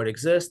that man would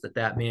exist,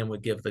 that man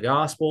would give the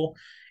gospel,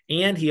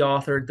 and he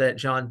authored that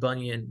John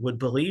Bunyan would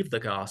believe the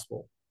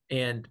gospel.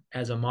 And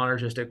as a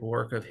monergistic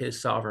work of his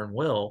sovereign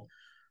will,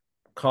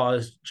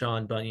 caused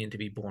John Bunyan to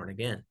be born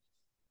again.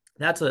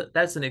 That's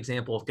an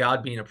example of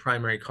God being a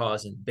primary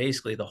cause in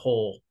basically the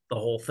whole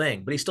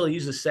thing. But he still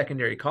uses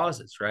secondary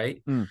causes,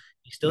 right? Mm.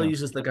 He still Yeah.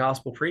 uses the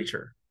gospel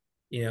preacher.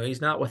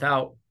 He's not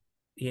without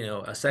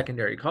a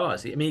secondary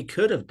cause. I mean, he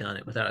could have done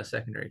it without a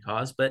secondary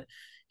cause, but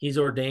he's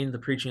ordained the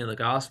preaching of the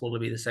gospel to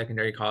be the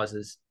secondary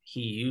causes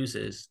he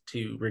uses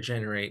to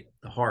regenerate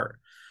the heart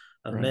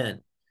of Right.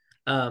 men.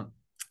 Um,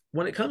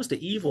 when it comes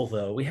to evil,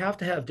 though, we have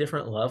to have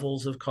different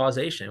levels of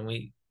causation.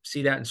 We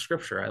see that in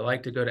Scripture. I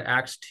like to go to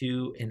Acts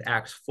 2 and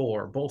Acts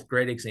 4, both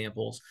great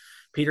examples.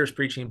 Peter's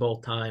preaching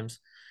both times.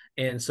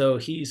 And so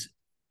he's,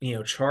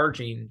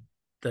 charging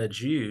the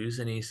Jews,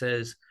 and he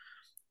says,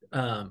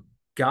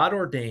 God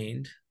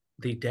ordained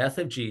the death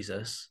of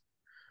Jesus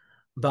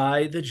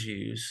by the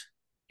Jews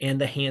and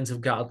the hands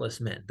of godless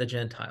men, the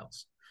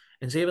Gentiles.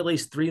 And so you have at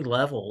least three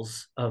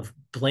levels of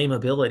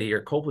blamability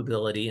or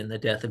culpability in the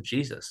death of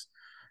Jesus.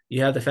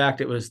 You have the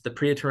fact it was the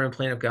predetermined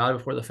plan of God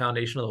before the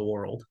foundation of the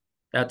world.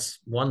 That's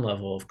one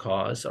level of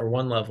cause, or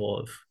one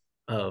level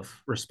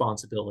of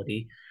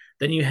responsibility.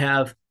 Then you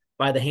have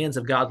by the hands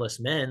of godless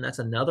men, that's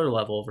another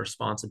level of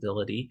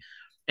responsibility.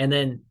 And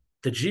then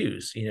the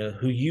Jews,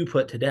 who you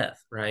put to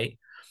death, right?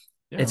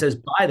 It Yeah. says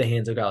by the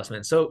hands of godless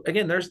men. So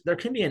again, there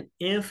can be an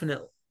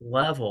infinite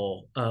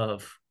level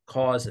of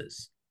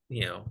causes,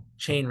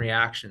 chain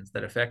reactions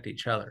that affect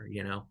each other,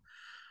 Yeah.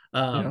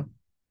 um,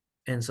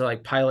 and so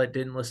like Pilate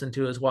didn't listen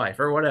to his wife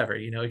or whatever,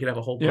 you could have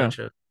a whole Yeah. bunch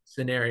of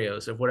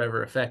scenarios of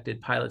whatever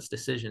affected Pilate's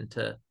decision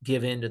to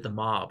give in to the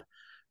mob,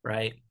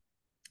 right?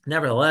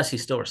 Nevertheless,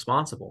 he's still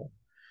responsible,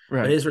 but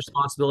Right. his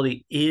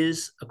responsibility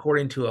is,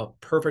 according to a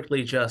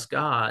perfectly just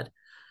God,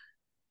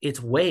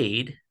 it's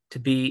weighed to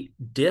be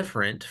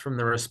different from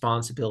the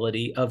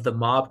responsibility of the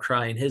mob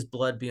crying, his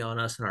blood be on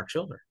us and our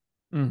children,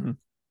 Mm-hmm.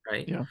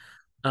 right? Yeah.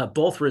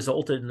 Both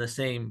resulted in the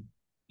same,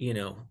 you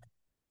know,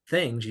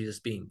 thing, Jesus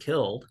being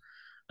killed.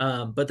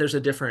 But there's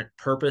a different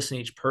purpose in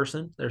each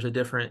person. There's a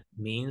different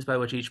means by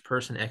which each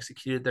person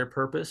executed their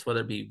purpose, whether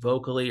it be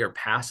vocally or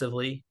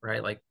passively,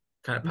 right? Like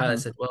kind of Mm-hmm. Pilate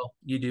said, well,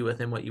 you do with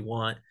him what you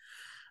want,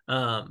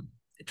 um,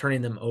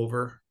 turning them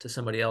over to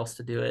somebody else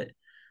to do it,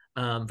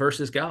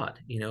 versus God.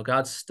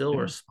 God's still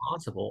Yeah.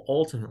 responsible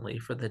ultimately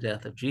for the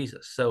death of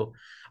Jesus. So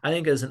I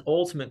think as an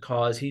ultimate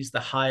cause, he's the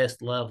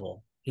highest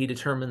level. He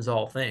determines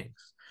all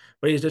things,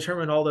 but he's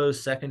determined all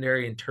those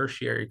secondary and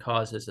tertiary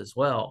causes as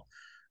well,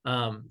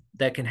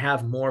 that can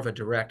have more of a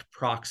direct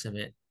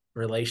proximate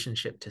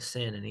relationship to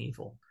sin and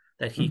evil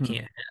that he Mm-hmm.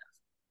 can't.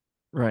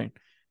 Right.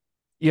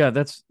 Yeah,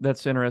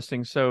 that's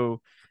interesting.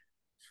 So,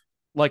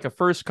 like a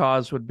first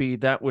cause would be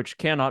that which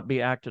cannot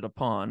be acted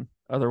upon,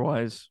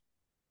 otherwise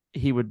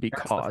he would be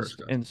That's the first caused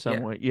cause. in some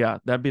Yeah. way. Yeah,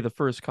 that'd be the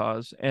first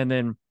cause. And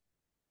then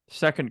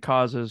second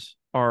causes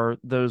are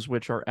those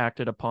which are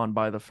acted upon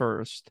by the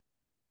first.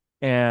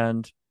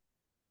 And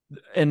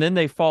then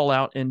they fall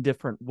out in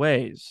different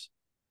ways.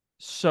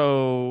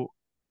 So,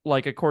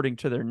 like according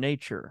to their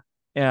nature.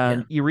 Yeah.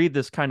 And you read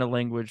this kind of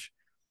language,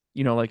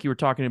 like you were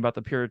talking about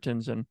the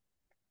Puritans and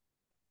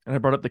and I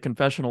brought up the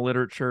confessional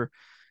literature.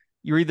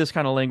 You read this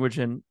kind of language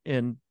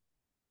in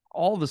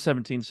all the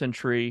 17th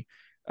century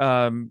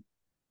um,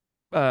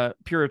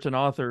 Puritan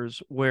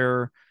authors,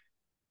 where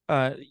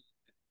uh,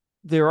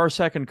 there are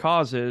second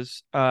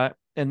causes, and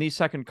these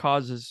second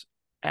causes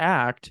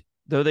act,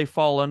 though they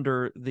fall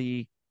under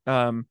the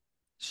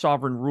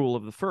sovereign rule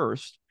of the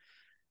first,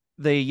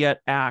 they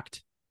yet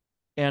act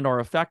and are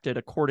affected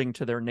according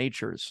to their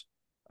natures,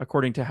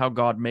 according to how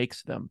God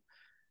makes them.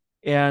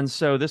 And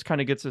so this kind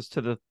of gets us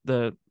to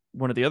the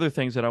one of the other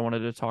things that I wanted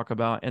to talk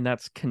about, and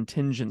that's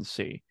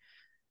contingency.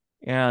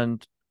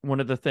 And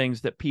one of the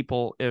things that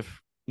people, if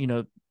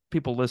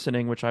people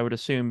listening, which I would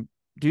assume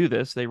do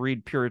this, they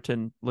read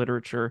Puritan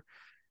literature,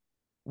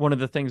 one of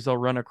the things they'll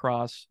run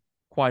across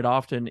quite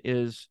often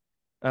is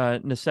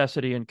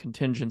necessity and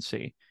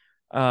contingency.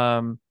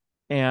 And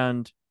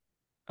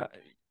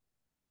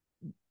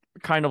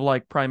kind of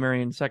like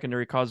primary and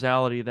secondary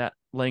causality, that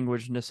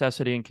language,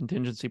 necessity and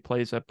contingency,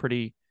 plays a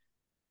pretty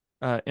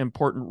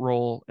important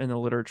role in the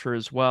literature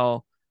as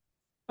well.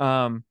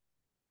 Um,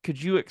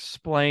 could you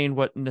explain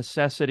what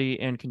necessity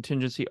and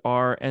contingency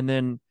are? And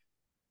then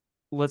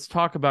let's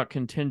talk about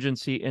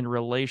contingency in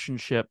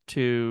relationship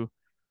to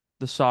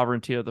the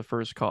sovereignty of the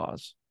first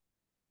cause,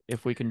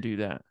 if we can do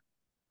that.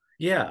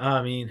 Yeah,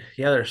 I mean,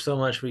 yeah, there's so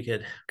much we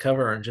could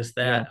cover on just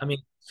Yeah. that. I mean,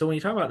 so when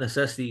you talk about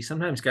necessity,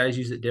 sometimes guys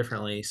use it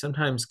differently.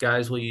 Sometimes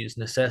guys will use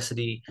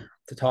necessity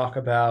to talk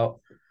about,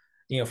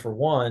 for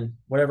one,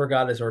 whatever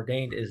God has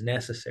ordained is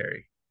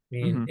necessary,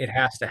 meaning Mm-hmm. it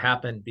has to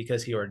happen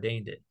because he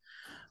ordained it.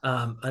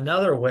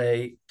 Another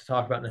way to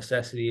talk about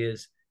necessity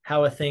is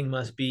how a thing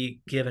must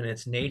be given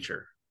its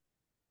nature,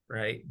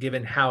 right?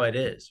 Given how it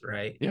is,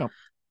 right? Yeah.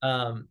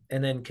 And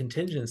then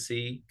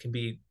contingency can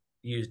be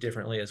used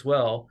differently as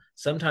well.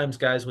 Sometimes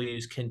guys will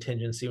use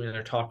contingency when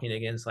they're talking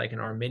against like an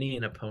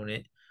Arminian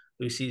opponent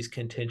who sees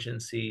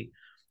contingency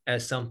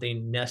as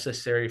something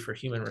necessary for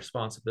human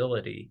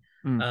responsibility,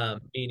 Mm.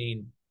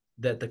 meaning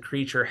that the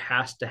creature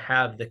has to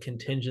have the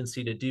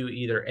contingency to do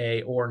either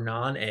A or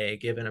non A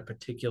given a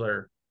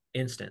particular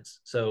instance.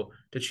 So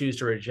to choose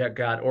to reject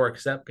God or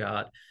accept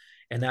God.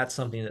 And that's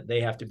something that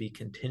they have to be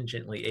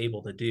contingently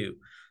able to do.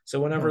 So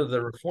Yeah. whenever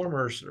the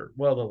reformers, or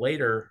well, the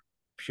later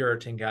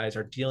Puritan guys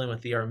are dealing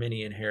with the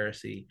Arminian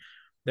heresy,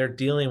 they're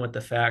dealing with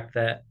the fact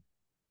that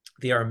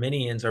the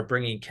Arminians are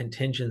bringing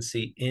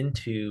contingency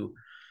into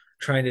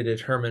trying to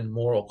determine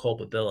moral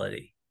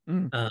culpability.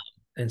 Mm. Um,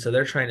 and so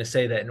they're trying to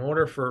say that in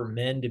order for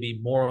men to be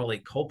morally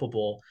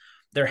culpable,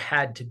 there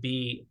had to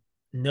be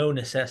no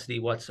necessity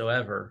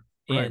whatsoever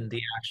Right. in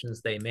the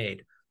actions they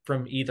made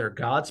from either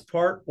God's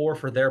part or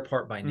for their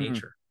part by Mm.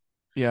 nature.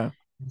 Yeah.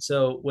 And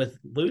so with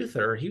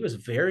Luther, he was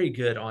very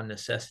good on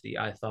necessity,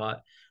 I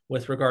thought,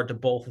 with regard to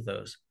both of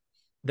those.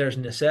 There's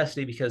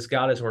necessity because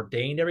God has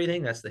ordained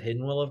everything. That's the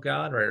hidden will of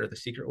God, right? Or the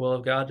secret will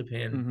of God,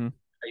 depending Mm-hmm.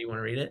 how you want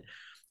to read it.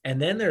 And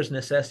then there's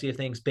necessity of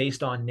things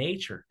based on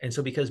nature. And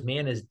so because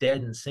man is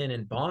dead in sin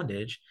and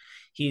bondage,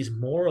 he's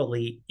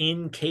morally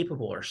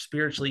incapable or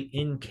spiritually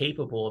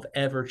incapable of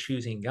ever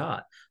choosing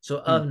God. So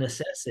Mm. of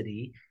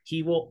necessity,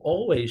 he will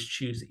always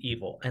choose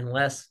evil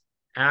unless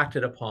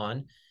acted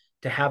upon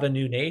to have a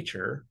new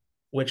nature,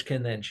 which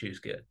can then choose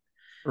good.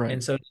 Right.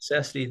 And so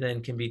necessity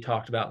then can be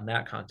talked about in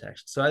that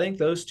context. So I think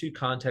those two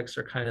contexts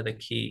are kind of the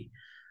key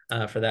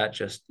for that,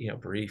 just,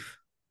 brief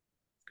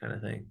kind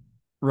of thing.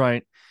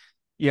 Right.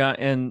 Yeah.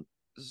 And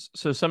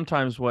so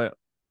sometimes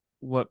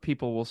what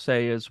people will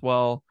say is,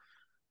 well,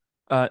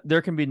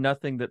 there can be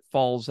nothing that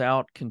falls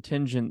out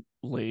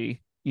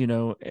contingently,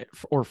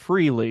 or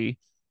freely,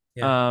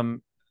 Yeah.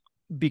 um,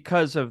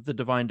 because of the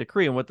divine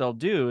decree. And what they'll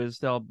do is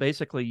they'll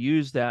basically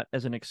use that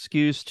as an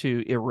excuse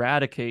to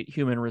eradicate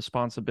human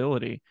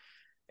responsibility.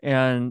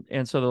 And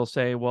so they'll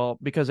say, well,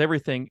 because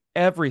everything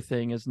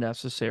is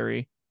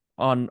necessary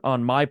on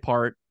my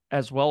part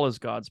as well as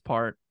God's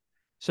part.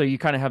 So you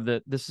kind of have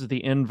this is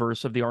the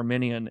inverse of the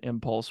Arminian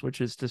impulse, which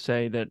is to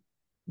say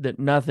that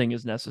nothing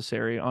is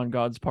necessary on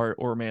God's part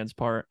or man's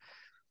part.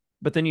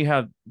 But then you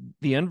have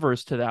the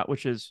inverse to that,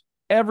 which is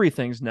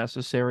everything's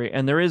necessary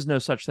and there is no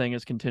such thing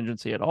as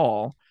contingency at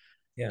all.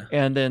 Yeah.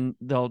 And then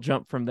they'll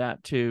jump from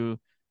that to,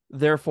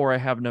 therefore I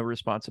have no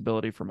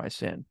responsibility for my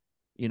sin,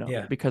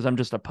 Yeah. because I'm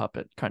just a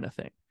puppet kind of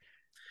thing.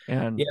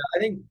 Yeah. And I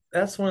think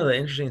that's one of the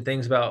interesting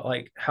things about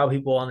like how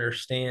people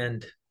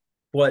understand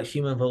what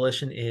human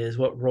volition is,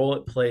 what role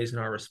it plays in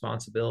our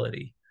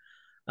responsibility.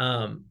 A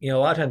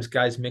lot of times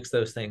guys mix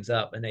those things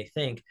up and they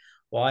think,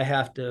 well, I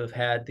have to have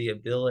had the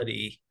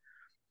ability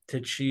to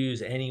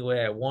choose any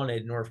way I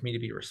wanted in order for me to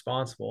be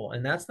responsible.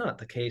 And that's not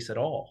the case at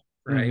all,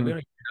 right? We mhm, don't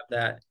have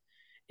that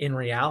in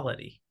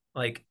reality,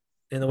 like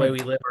in the way right,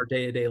 we live our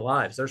day to day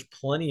lives. There's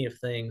plenty of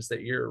things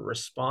that you're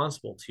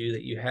responsible to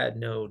that you had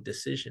no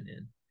decision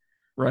in.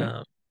 right,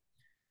 Um,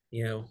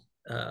 you know,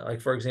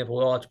 like for example,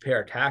 we all have to pay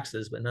our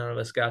taxes, but none of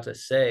us got to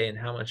say in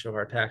how much of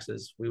our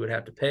taxes we would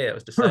have to pay. It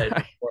was decided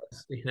right, before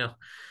us,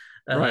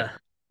 right. a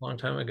long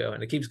time ago,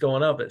 and it keeps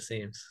going up. It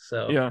seems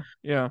so. Yeah,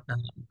 yeah.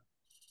 Um,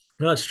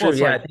 no, it's Well, true. it's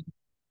Yeah, I like, think.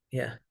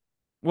 Yeah,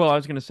 well, I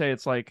was going to say,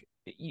 it's like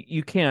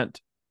you can't,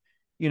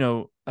 you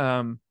know,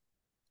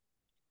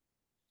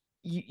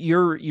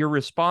 you're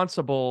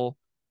responsible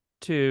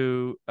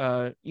to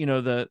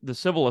the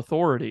civil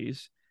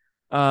authorities,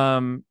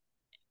 um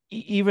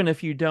even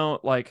if you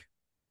don't, like,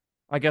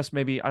 I guess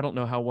maybe, I don't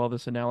know how well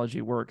this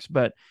analogy works,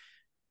 but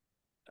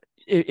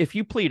if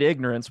you plead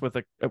ignorance with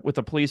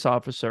a police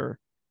officer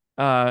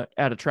at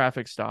a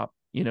traffic stop,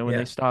 when they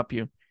Yeah. stop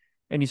you,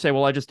 and you say,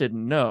 well, I just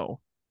didn't know,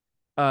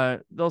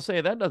 they'll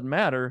say that doesn't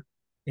matter.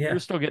 You're Yeah.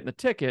 still getting the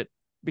ticket,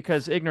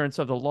 because ignorance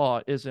of the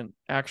law isn't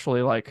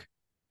actually like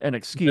an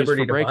excuse for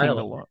Liberty to breaking the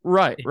violate law.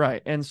 Right, it.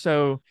 right. And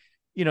so,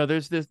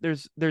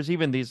 there's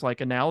even these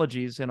like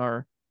analogies in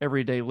our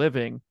everyday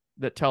living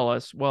that tell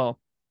us, well,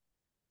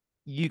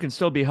 you can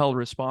still be held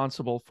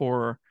responsible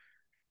for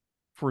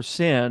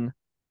sin,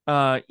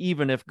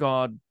 even if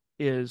God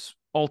is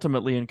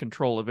ultimately in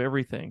control of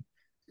everything.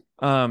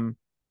 Um,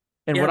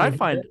 and Yeah. what I I mean,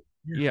 find,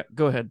 yeah. yeah,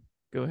 go ahead,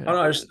 go Oh, ahead.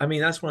 no, I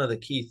mean, that's one of the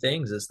key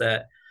things is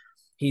that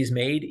he's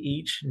made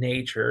each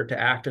nature to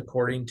act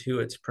according to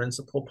its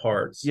principal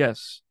parts.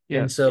 Yes,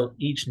 And yes, so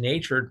each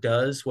nature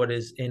does what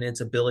is in its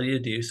ability to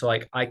do. So,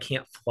 like, I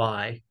can't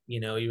fly,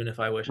 even if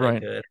I wish I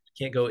right, could. I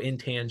can't go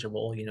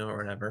intangible, or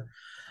whatever.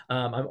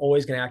 I'm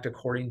always going to act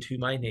according to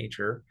my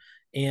nature.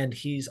 And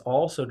he's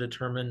also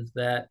determined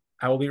that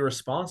I will be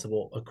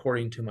responsible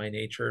according to my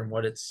nature and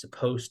what it's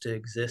supposed to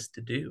exist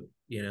to do.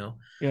 yeah,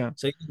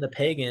 So even the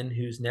pagan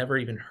who's never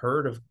even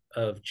heard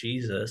of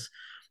Jesus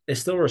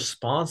is still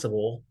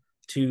responsible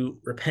to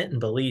repent and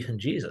believe in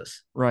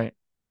Jesus, right,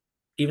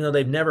 even though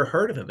they've never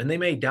heard of him, and they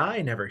may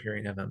die never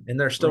hearing of him, and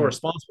they're still right,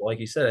 responsible. Like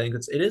you said, I think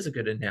it is a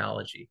good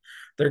analogy.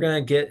 They're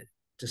going to get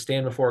to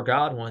stand before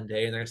God one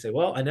day, and they're going to say,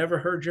 "Well, I never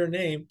heard your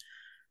name."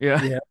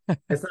 yeah, You know,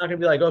 it's not going to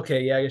be like,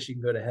 "Okay, yeah, I guess you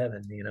can go to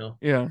heaven."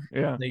 yeah,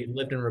 yeah. You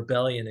lived in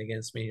rebellion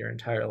against me your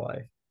entire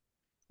life.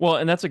 Well,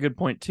 and that's a good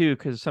point too,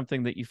 because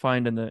something that you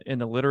find in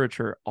the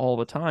literature all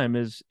the time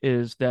is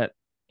that,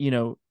 you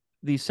know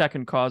these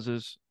second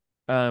causes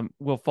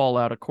will fall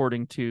out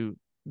according to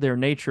their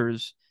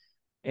natures.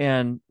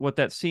 And what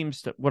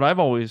I've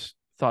always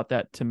thought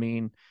that to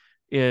mean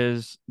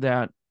is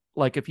that,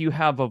 like, if you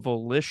have a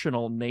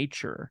volitional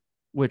nature,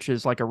 which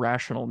is like a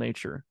rational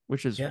nature,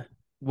 which is Yeah,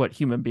 what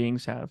human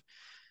beings have,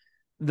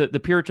 the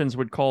Puritans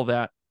would call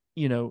that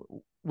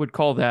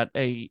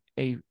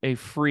a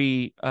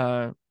free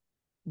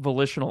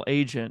volitional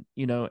agent,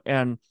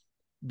 and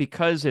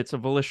because it's a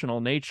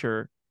volitional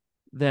nature,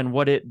 then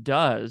what it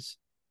does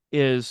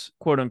is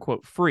quote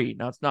unquote free.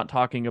 Now, it's not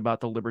talking about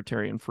the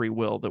libertarian free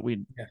will that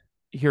we yeah,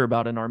 hear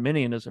about in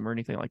Arminianism or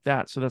anything like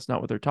that. So that's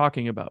not what they're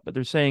talking about. But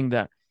they're saying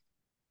that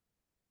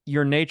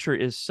your nature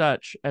is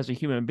such, as a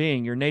human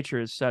being, your nature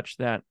is such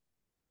that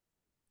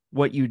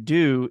what you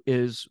do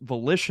is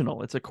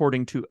volitional. It's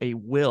according to a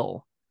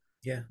will.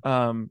 yeah,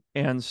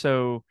 And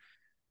so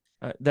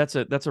that's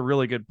a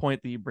really good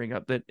point that you bring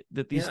up, that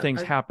these yeah.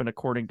 things happen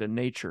according to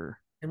nature.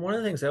 And one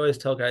of the things I always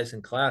tell guys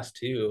in class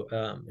too,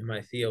 in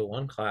my Theo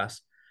 1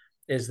 class,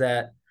 is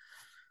that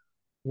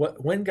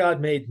when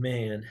God made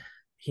man,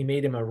 he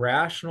made him a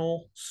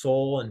rational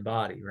soul and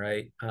body,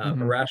 right? A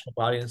Mm-hmm. rational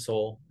body and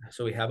soul.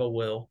 So we have a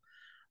will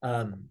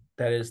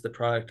that is the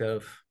product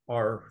of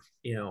our,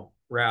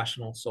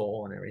 rational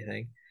soul and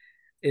everything.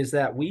 Is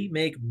that we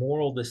make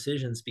moral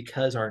decisions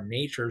because our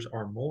natures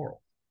are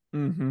moral.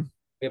 Mm-hmm.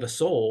 We have a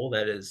soul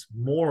that is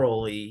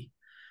morally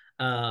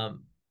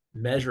um,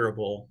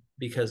 measurable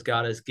because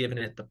God has given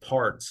it the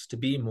parts to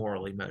be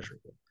morally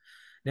measurable.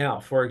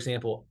 Now, for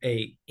example,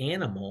 a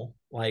animal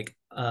like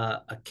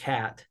a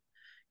cat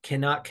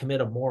cannot commit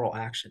a moral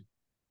action.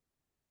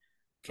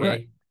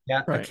 Right.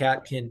 Okay, a Right.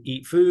 cat can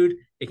eat food.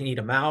 It can eat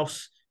a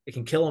mouse. It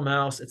can kill a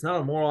mouse. It's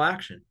not a moral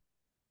action.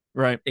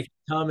 Right. It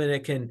can come and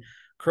it can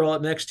curl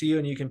up next to you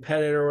and you can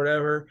pet it or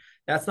whatever.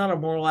 That's not a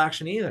moral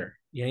action either.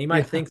 You might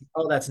Yeah. think,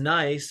 oh, that's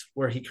nice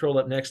where he curled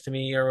up next to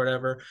me or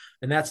whatever.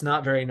 And that's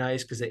not very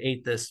nice because it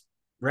ate this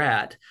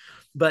rat.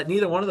 But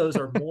neither one of those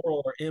are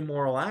moral or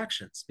immoral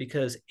actions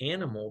because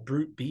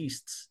brute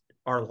beasts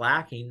are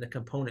lacking the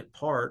component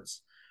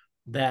parts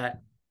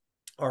that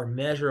are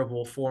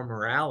measurable for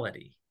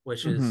morality,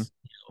 which Mm-hmm. is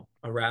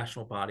a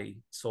rational body,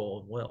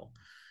 soul, and will.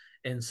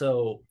 And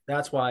so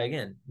that's why,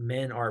 again,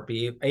 men are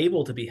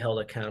able to be held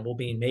accountable,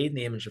 being made in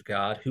the image of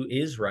God, who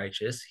is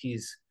righteous.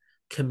 He's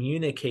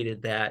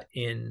communicated that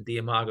in the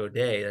Imago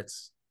Dei,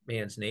 that's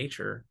man's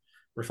nature,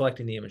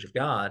 reflecting the image of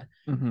God.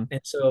 Mm-hmm.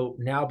 And so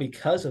now,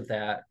 because of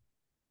that,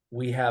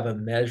 we have a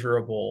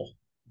measurable,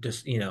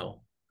 just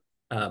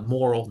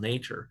moral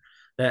nature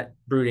that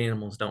brute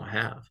animals don't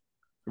have.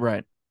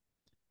 Right.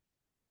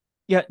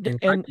 Yeah. And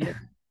And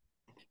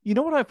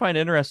yeah, what I find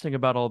interesting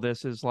about all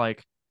this is,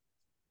 like,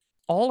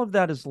 all of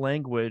that is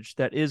language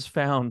that is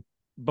found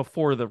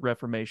before the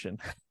Reformation.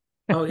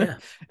 oh yeah,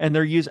 And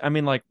I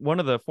mean, like, one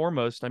of the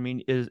foremost, I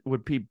mean,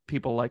 would be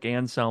people like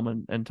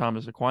Anselm and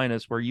Thomas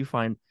Aquinas, where you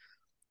find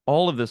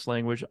all of this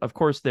language. Of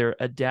course, they're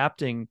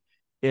adapting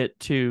it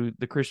to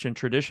the Christian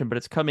tradition, but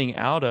it's coming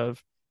out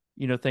of,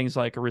 things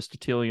like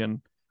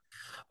Aristotelian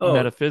oh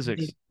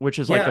metaphysics, which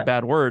is like a yeah,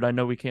 bad word. I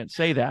know we can't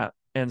say that.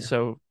 And yeah,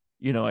 so,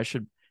 I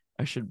should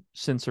I should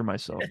censor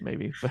myself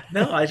maybe, but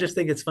No, I just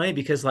think it's funny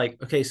because, like,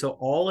 okay, so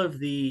all of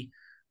the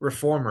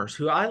reformers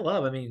who I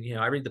love, I mean,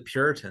 I read the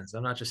Puritans.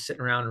 I'm not just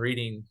sitting around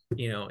reading,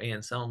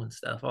 Anselm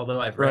stuff, although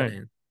I've read right,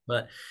 it.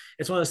 But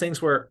it's one of those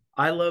things where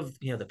I love,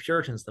 the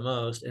Puritans the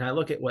most. And I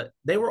look at what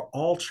they were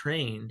all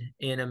trained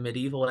in a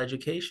medieval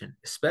education, right,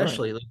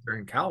 especially Luther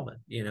and Calvin.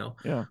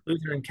 yeah,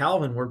 Luther and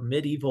Calvin were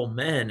medieval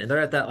men, and they're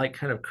at that like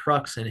kind of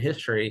crux in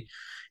history.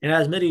 And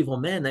as medieval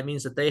men, that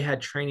means that they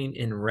had training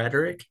in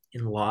rhetoric,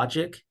 in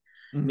logic,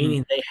 hmm,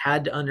 meaning they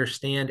had to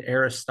understand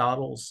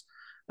Aristotle's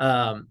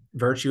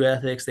virtue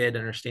ethics. They had to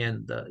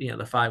understand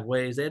the five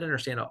ways. They had to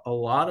understand a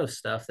lot of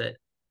stuff that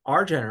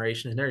our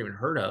generation has never even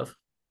heard of,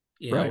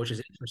 right, which is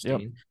yep,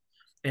 interesting.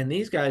 And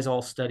these guys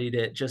all studied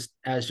it just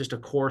a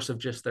course of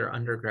just their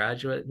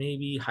undergraduate,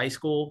 maybe high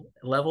school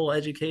level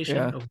education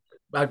yeah, of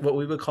like what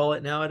we would call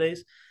it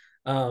nowadays.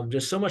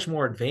 Just so much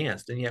more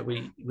advanced, and yet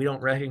we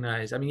don't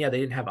recognize. I mean, yeah, they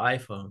didn't have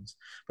iPhones,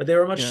 but they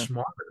were much yeah,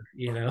 smarter,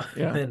 yeah,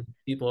 than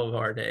people of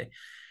our day.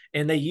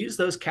 And they use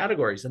those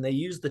categories and they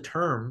use the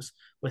terms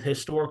with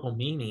historical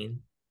meaning,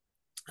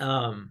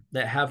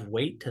 that have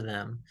weight to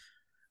them.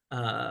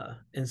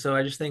 And so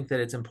I just think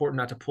that it's important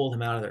not to pull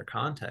them out of their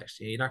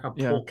context. You're not going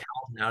to yeah, pull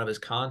Calvin out of his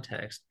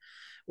context,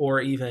 or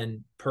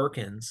even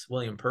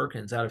William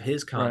Perkins out of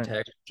his right,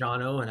 context,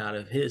 John Owen out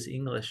of his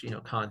English,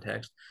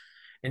 context,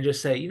 and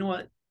just say, you know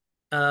what?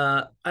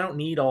 I don't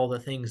need all the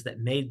things that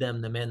made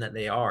them the men that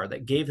they are,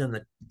 that gave them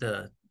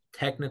the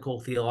technical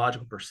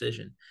theological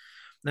precision.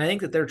 And I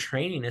think that their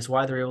training is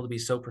why they're able to be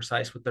so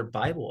precise with their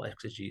Bible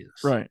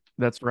exegesis. right.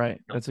 That's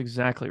right. That's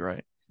exactly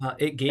right.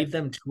 It gave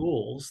them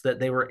tools that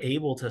they were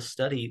able to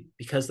study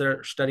because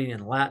they're studying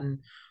in Latin.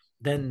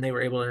 Then they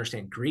were able to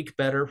understand Greek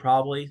better,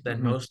 probably, than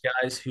Hmm. most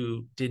guys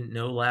who didn't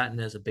know Latin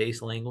as a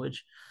base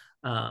language.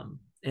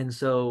 And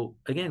so,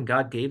 again,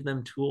 God gave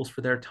them tools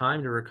for their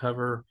time to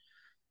recover,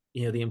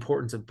 the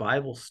importance of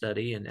Bible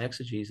study and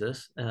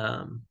exegesis.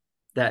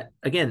 That,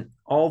 again,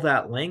 all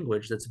that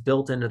language that's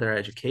built into their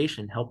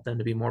education helped them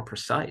to be more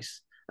precise.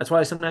 That's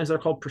why sometimes they're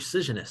called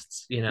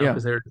precisionists, Yeah,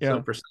 because they're so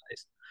yeah.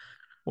 precise.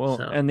 Well,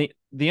 So, and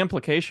the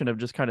implication of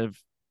just kind of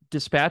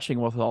dispatching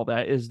with all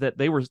that is that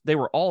they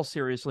were all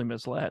seriously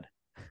misled,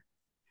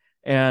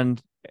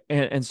 and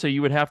and so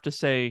you would have to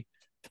say,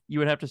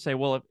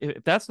 well,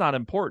 if that's not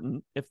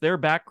important, if their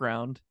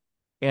background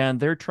and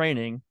their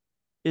training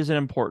isn't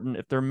important,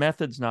 if their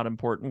method's not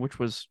important, which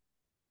was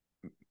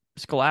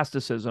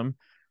scholasticism,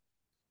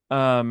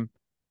 um,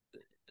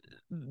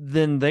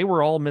 then they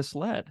were all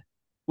misled,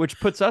 which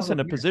puts us oh, in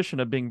a yeah. position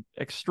of being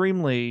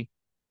extremely,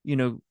 you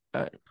know,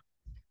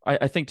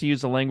 I think to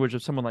use the language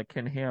of someone like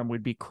Ken Ham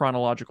would be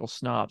chronological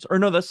snobs. Or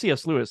no, that's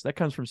C.S. Lewis. That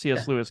comes from C.S.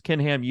 Yeah. Lewis. Ken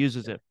Ham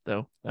uses it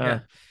though. Yeah.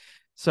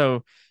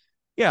 So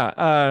yeah,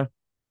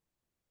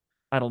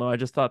 I don't know. I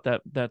just thought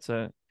that's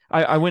a.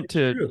 I went It's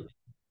to true.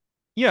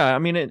 yeah. I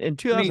mean, in I mean,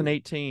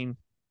 2018.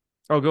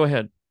 Oh, go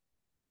ahead.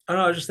 I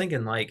don't know, I was just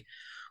thinking, like,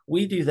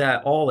 we do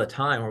that all the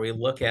time where we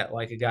look at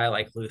like a guy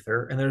like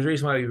Luther, and there's a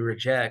reason why we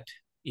reject,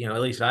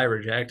 at least I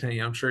reject, and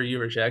I'm sure you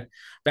reject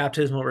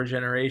baptismal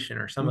regeneration,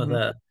 or some of Hmm.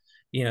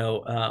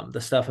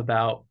 the stuff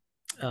about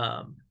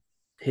um,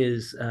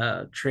 his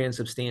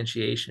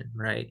transubstantiation,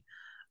 right?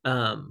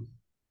 Um,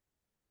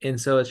 and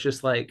so it's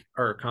just like,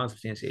 or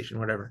consubstantiation,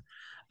 whatever.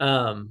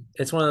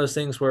 It's one of those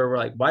things where we're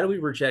like, why do we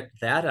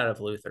reject that out of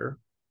Luther,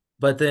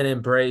 but then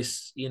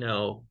embrace,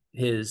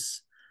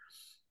 his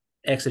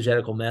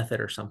exegetical method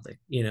or something,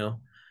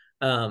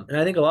 and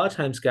I think a lot of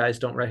times guys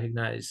don't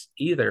recognize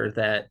either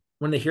that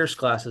when they hear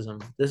scholasticism,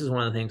 this is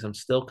one of the things I'm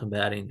still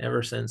combating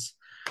ever since,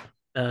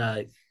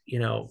 uh, you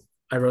know,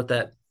 I wrote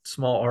that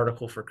small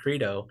article for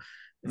Credo.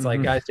 It's like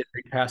Hmm. guys didn't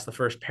read past the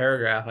first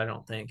paragraph, I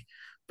don't think.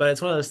 But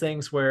it's one of those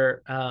things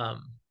where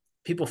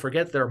people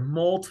forget there are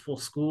multiple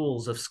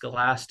schools of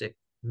scholastic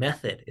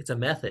method. It's a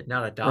method,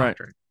 not a Right.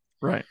 doctrine.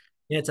 Right.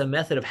 And it's a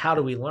method of how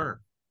do we learn,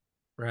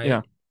 Yeah.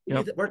 right?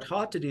 Yep. We're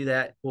taught to do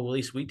that. Well, at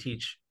least we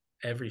teach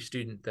every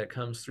student that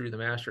comes through the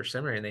master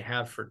seminary, and they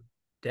have for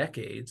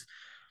decades,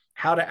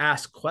 how to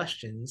ask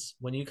questions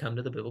when you come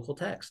to the biblical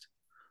text.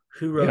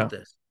 Who wrote Yeah.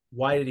 this?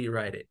 Why did he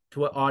write it?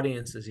 To what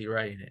audience is he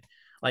writing it?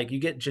 Like, you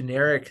get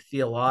generic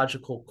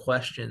theological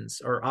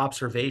questions or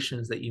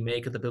observations that you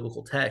make of the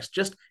biblical text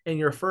just in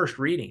your first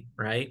reading,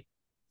 right,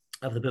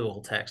 of the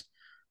biblical text.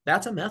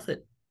 That's a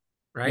method,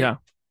 right? Yeah.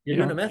 You're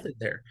doing Yeah. a method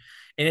there.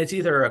 And it's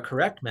either a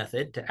correct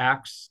method to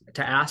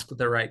ask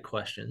the right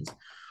questions,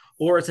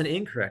 or it's an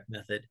incorrect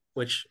method,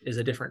 which is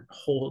a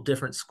whole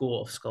different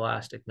school of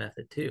scholastic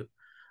method too.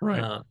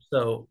 Right.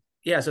 So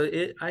yeah,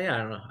 I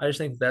don't know. I just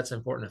think that's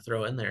important to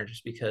throw in there,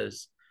 just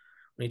because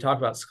when you talk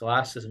about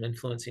scholasticism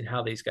influencing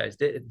how these guys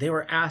did, they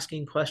were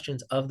asking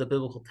questions of the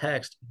biblical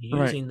text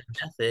Right. using the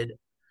method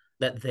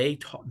that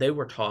they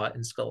were taught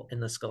in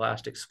the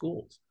scholastic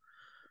schools.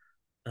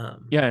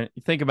 Um, Yeah,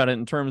 you think about it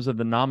in terms of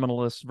the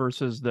nominalists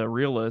versus the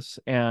realists,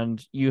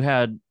 and you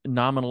had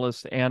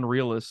nominalists and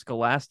realist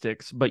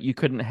scholastics, but you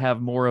couldn't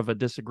have more of a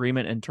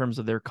disagreement in terms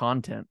of their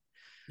content.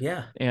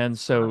 yeah, And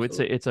so it's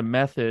absolutely. a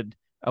method,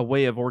 a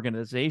way of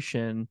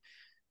organization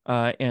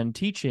and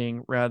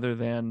teaching rather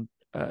than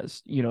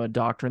a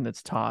doctrine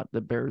that's taught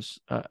that bears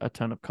a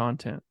ton of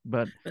content.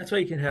 But That's why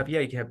you can have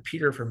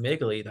Peter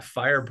Vermigli, the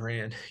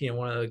firebrand,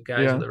 one of the guys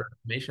of yeah, the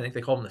Reformation. I think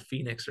they called him the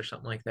Phoenix or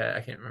something like that.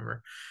 I can't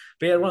remember.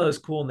 But he had one of those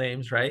cool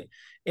names, right?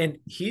 And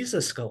he's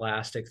a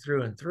scholastic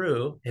through and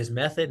through, his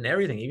method and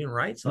everything, even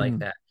writes like mhm.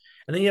 that.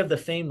 And then you have the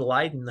famed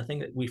Leiden, the thing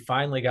that we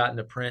finally got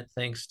into print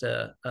thanks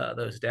to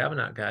those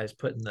Davenant guys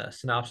putting the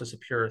Synopsis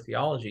of Pure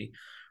Theology.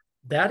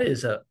 That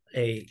is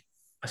a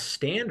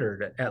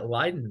standard at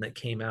Leiden that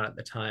came out at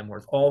the time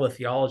with all the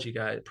theology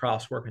guys,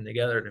 profs working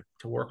together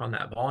to work on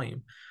that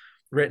volume,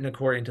 written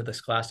according to the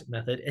scholastic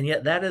method. And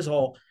yet that is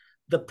all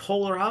the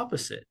polar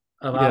opposite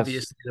of Yes,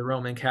 obviously the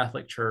Roman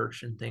Catholic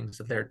Church and things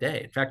of their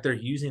day. In fact, they're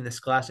using the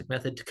scholastic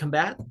method to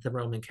combat the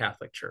Roman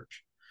Catholic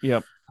Church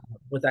yep,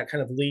 with that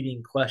kind of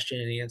leading question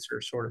and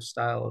answer sort of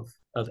style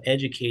of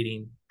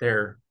educating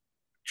their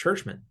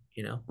churchmen,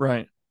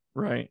 right,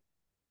 right.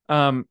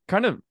 Kind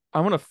of, I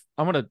want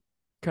to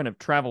kind of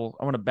travel.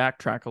 I want to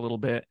backtrack a little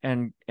bit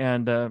and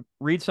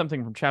read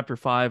something from chapter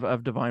 5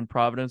 of Divine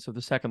Providence of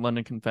the Second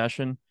London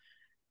Confession,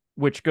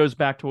 which goes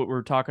back to what we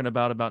were talking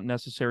about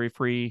necessary,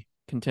 free,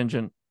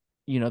 contingent.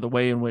 The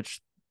way in which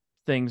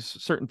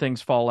certain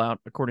things fall out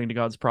according to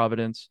God's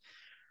providence.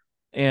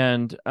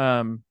 And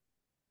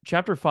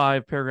chapter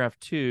 5, paragraph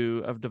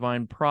 2 of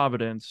Divine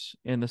Providence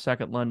in the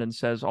Second London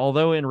says,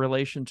 although in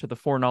relation to the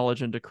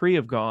foreknowledge and decree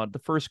of God, the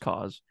first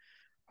cause,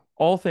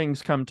 all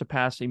things come to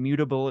pass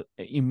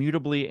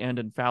immutably and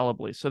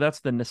infallibly. So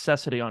that's the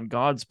necessity on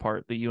God's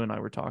part that you and I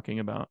were talking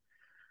about.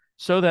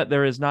 So that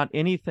there is not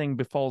anything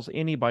befalls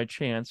any by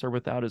chance or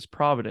without his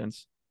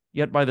providence,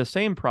 yet by the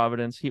same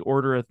providence he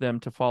ordereth them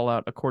to fall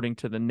out according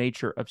to the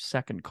nature of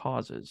second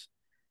causes,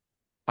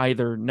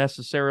 either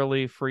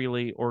necessarily,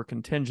 freely, or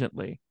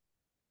contingently.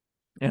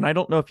 And I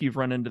don't know if you've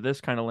run into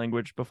this kind of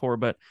language before,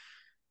 but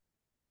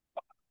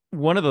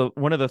one of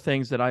the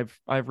things that I've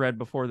read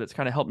before that's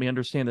kind of helped me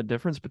understand the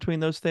difference between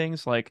those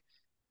things, like,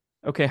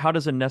 okay, how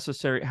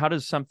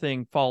does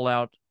something fall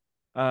out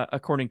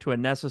according to a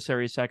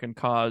necessary second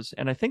cause?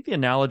 And I think the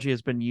analogy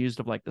has been used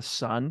of like the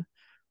sun,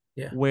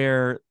 Yeah.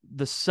 where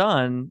the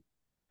sun,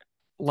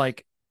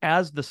 like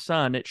as the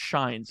sun, it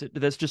shines.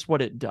 That's just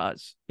what it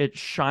does. It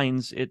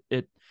shines.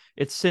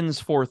 It sends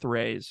forth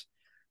rays,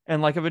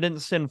 and like if it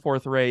didn't send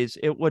forth rays,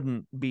 it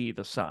wouldn't be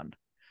the sun.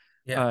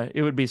 Yeah.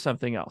 It would be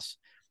something else.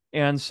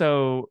 And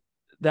so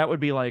that would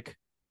be like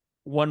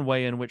one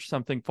way in which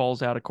something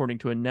falls out according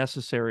to a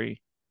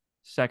necessary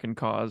second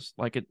cause.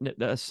 Like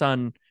the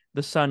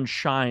sun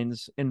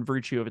shines in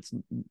virtue of its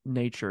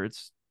nature.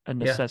 It's a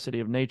Yeah.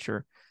 necessity of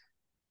nature.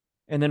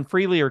 And then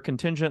freely or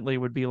contingently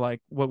would be like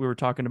what we were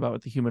talking about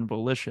with the human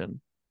volition.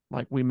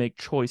 Like we make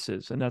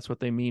choices, and that's what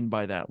they mean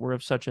by that. We're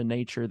of such a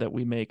nature that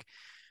we make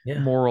Yeah.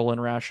 moral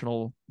and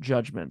rational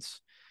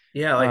judgments.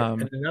 Yeah, like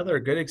and Um, another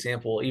good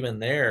example, even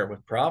there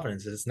with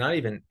Providence, is it's not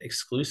even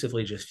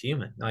exclusively just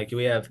human. Like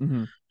we have,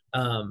 mhm,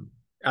 um,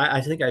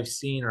 I think I've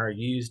seen or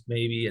used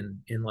maybe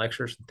in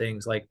lectures and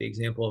things like the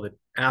example of an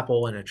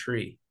apple and a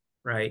tree,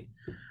 right?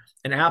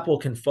 An apple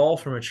can fall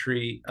from a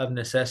tree of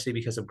necessity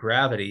because of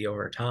gravity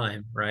over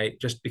time, right?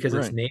 Just because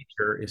its right.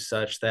 nature is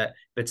such that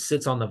if it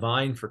sits on the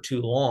vine for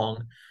too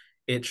long,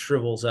 it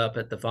shrivels up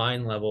at the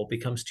vine level,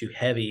 becomes too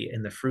heavy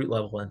in the fruit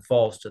level, and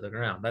falls to the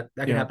ground. That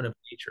can Yeah. happen in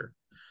nature.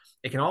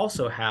 It can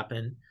also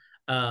happen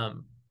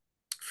um,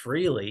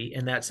 freely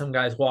in that some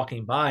guy's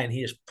walking by and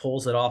he just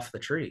pulls it off the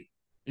tree.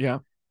 Yeah.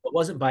 It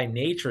wasn't by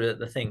nature that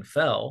the thing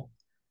fell,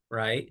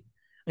 right?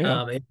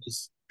 Yeah. It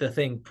was the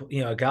thing,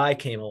 a guy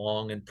came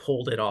along and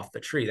pulled it off the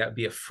tree. That would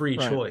be a free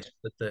Right. choice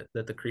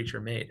that the creature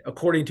made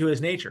according to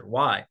his nature.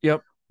 Why?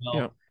 Yep. Yep.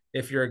 Well,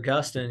 if you're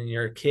Augustine and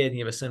you're a kid and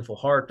you have a sinful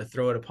heart, to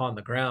throw it upon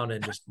the ground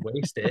and just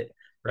waste it,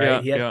 right?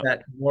 Yeah. He has Yeah.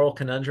 that moral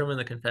conundrum in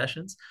the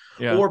Confessions,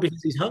 Yeah. or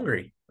because he's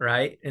hungry,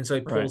 right? And so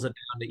he Right. pulls it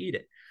down to eat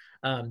it.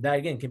 That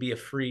again can be a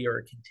free or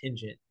a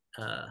contingent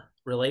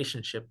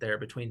relationship there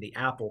between the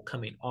apple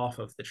coming off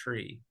of the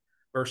tree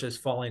versus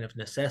falling of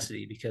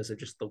necessity because of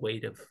just the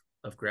weight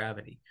of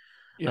gravity.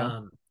 Yeah.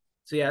 Um,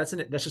 so yeah,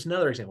 that's just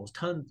another example.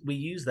 We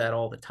use that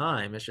all the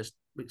time. It's just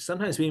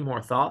sometimes being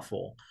more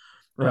thoughtful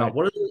about Right.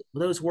 what do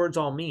those words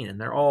all mean, and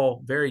they're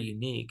all very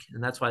unique,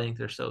 and that's why I think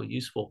they're so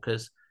useful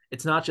because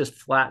it's not just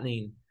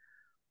flattening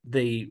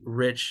the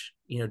rich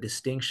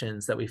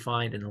distinctions that we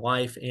find in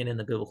life and in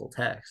the biblical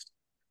text,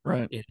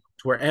 Right. to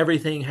where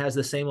everything has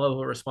the same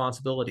level of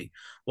responsibility.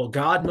 Well,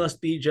 God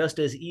must be just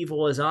as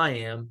evil as I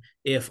am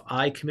if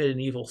I commit an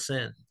evil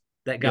sin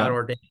that God Yeah.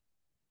 ordained.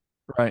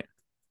 Right.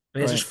 I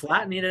mean, it's Right. just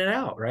flattening it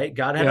out, right?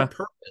 God had a Yeah.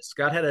 purpose.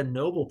 God had a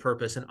noble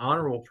purpose, an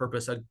honorable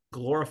purpose, a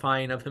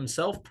glorifying of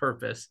himself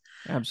purpose,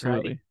 right?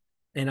 Absolutely.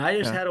 And I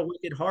just Yeah. had a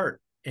wicked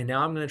heart. And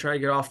now I'm going to try to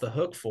get off the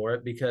hook for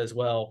it because,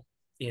 well,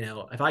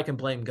 if I can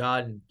blame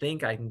God and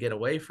think I can get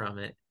away from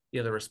it,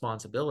 the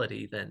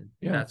responsibility, then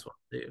Yeah. that's what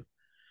I do.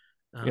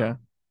 Yeah. Um,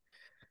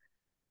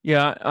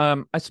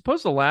 Yeah. I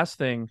suppose the last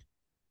thing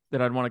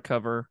that I'd want to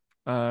cover,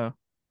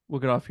 we'll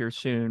get off here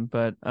soon,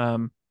 but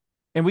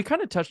and we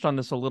kind of touched on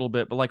this a little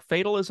bit, but like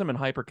fatalism and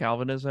hyper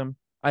Calvinism.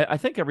 I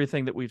think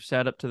everything that we've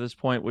said up to this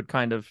point would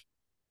kind of,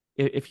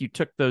 if you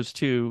took those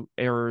two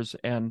errors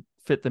and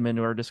fit them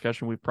into our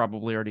discussion, we've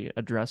probably already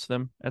addressed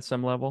them at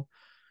some level.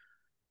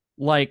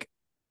 Like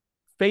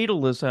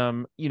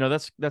fatalism,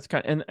 that's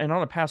kind of, and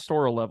on a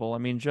pastoral level, I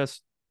mean,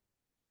 just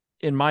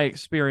in my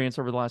experience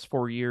over the last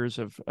 4 years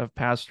of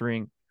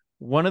pastoring,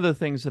 one of the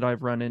things that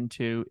I've run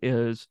into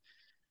is,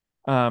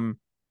 um,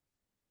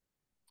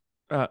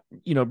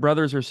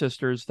 brothers or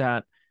sisters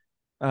that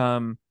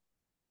um,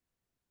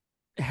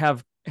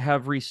 have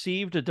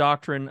received a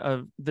doctrine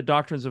of the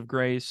doctrines of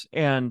grace,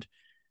 and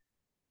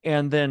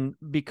then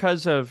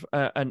because of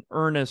an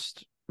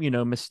earnest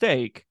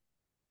mistake,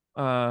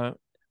 uh,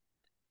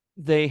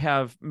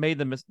 they've made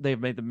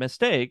the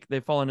mistake.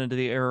 They've fallen into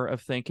the error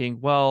of thinking,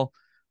 well,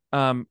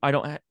 I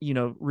don't,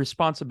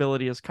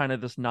 responsibility is kind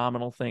of this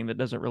nominal thing that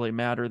doesn't really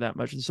matter that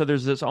much. And so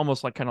there's this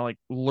almost like kind of like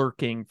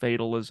lurking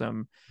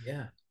fatalism.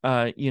 Yeah.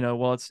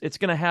 Well, it's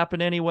going to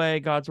happen anyway.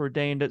 God's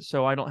ordained it,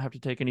 so I don't have to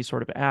take any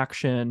sort of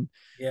action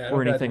Yeah, I or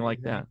don't got to anything do like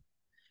anything. that.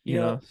 You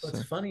know, What's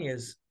so funny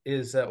is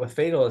that with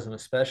fatalism,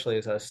 especially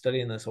as I was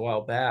studying this a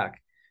while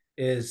back,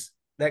 is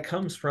that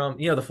comes from,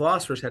 the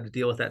philosophers had to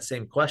deal with that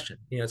same question.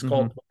 It's hmm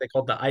called what they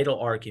called the idol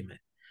argument.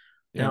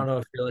 And I yeah, don't know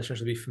if your listeners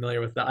would be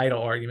familiar with the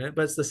idol argument,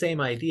 but it's the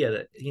same idea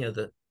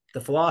that,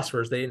 the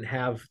philosophers, they didn't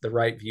have the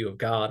right view of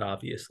God,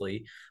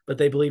 obviously, but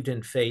they believed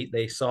in fate.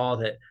 They saw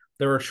that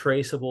there were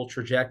traceable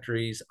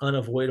trajectories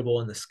unavoidable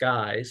in the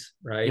skies,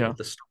 right, yeah, with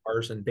the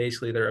stars, and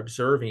basically they're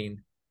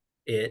observing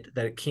that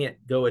it can't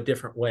go a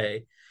different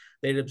way.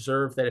 They'd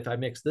observe that if I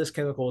mix this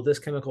chemical with this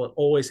chemical, it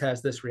always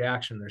has this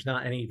reaction. There's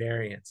not any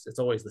variance. It's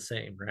always the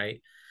same,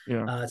 right?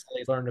 yeah, That's how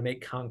they learn to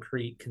make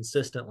concrete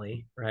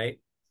consistently, right?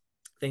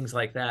 Things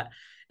like that.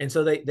 And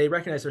so they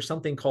recognize there's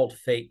something called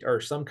fate, or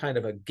some kind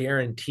of a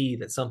guarantee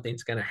that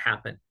something's going to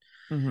happen.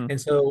 hmm And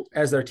so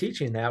as they're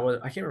teaching that, I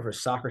can't remember if it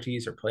was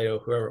Socrates or Plato,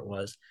 whoever it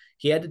was,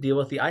 he had to deal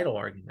with the idol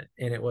argument.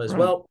 And it was, right,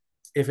 well,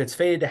 if it's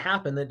fated to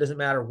happen, then it doesn't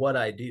matter what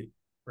I do,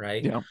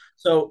 right? yeah,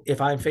 So if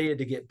I'm fated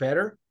to get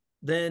better,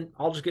 then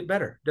I'll just get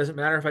better. Doesn't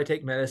matter if I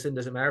take medicine,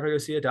 doesn't matter if I go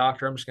see a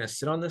doctor. I'm just going to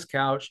sit on this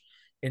couch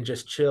and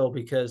just chill,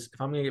 because if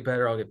I'm going to get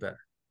better, I'll get better.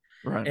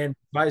 right, And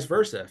vice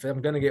versa. If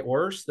I'm going to get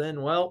worse,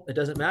 then, well, it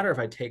doesn't matter if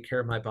I take care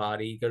of my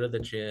body, go to the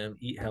gym,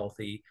 eat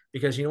healthy,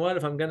 because you know what?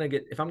 If I'm going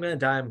to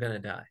die, I'm going to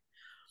die.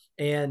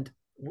 And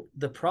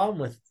the problem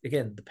with,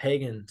 again, the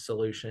pagan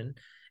solution,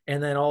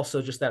 and then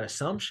also just that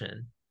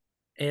assumption,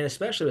 and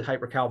especially with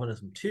hyper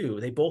Calvinism too,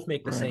 they both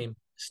make the right, same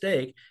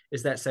mistake,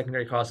 is that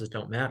secondary causes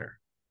don't matter.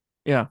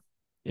 yeah,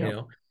 You yeah,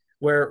 know,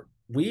 where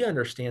we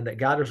understand that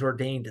God has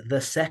ordained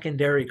the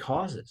secondary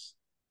causes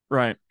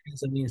right,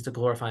 as a means to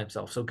glorify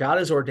himself. So God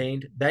has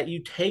ordained that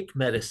you take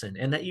medicine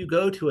and that you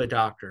go to a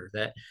doctor.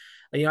 That,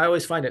 I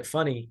always find it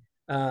funny,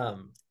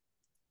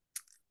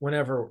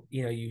 whenever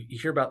you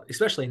hear about,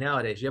 especially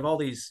nowadays, you have all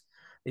these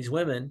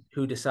women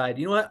who decide,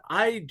 you know what,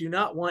 I do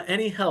not want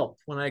any help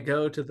when I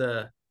go to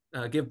the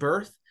give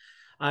birth.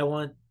 I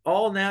want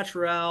all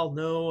natural,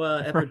 no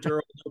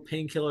epidural, no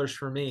painkillers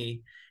for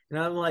me. And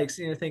I'm like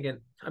sitting there thinking,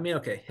 I mean,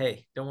 okay,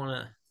 hey, don't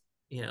want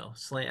to,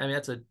 slam. I mean,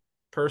 that's a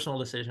personal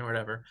decision or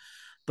whatever.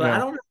 But I yeah,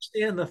 don't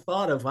understand the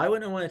thought of, why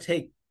wouldn't I want to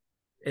take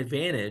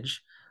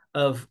advantage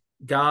of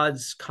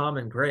God's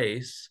common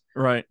grace,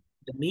 right,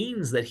 the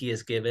means that he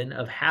has given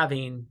of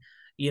having,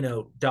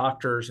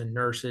 doctors and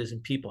nurses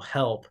and people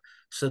help,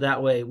 so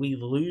that way we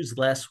lose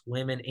less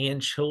women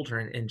and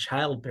children in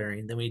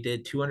childbearing than we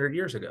did 200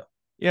 years ago.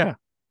 yeah,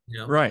 you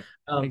know right,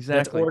 that's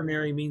exactly,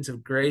 ordinary means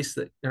of grace,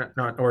 that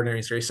not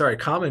ordinary grace, sorry,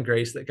 common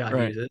grace that God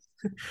right, uses.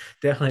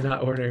 Definitely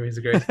not ordinary means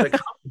of grace, but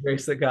common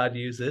grace that God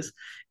uses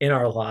in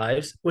our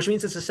lives, which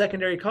means it's a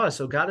secondary cause.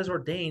 So God has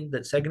ordained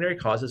that secondary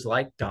causes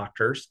like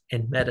doctors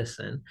and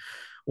medicine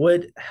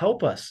would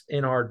help us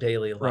in our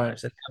daily right,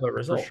 lives and have a for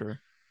result. sure,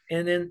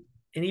 And in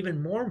an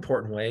even more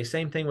important way,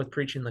 same thing with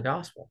preaching the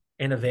gospel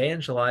and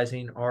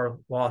evangelizing our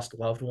lost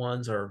loved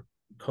ones or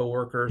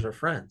coworkers or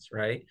friends,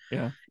 right?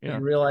 yeah, yeah,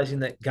 And realizing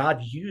that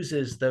God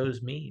uses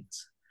those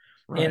means.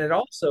 And right, it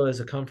also is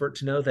a comfort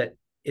to know that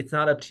it's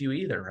not up to you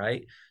either,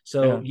 right?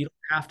 So yeah, you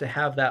don't have to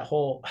have that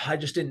whole, "Oh, I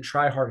just didn't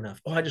try hard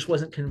enough. Oh, I just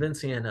wasn't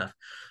convincing enough.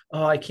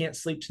 Oh, I can't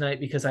sleep tonight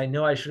because I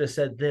know I should have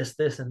said this,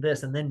 this, and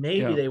this." And then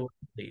maybe yeah, they would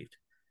have believed.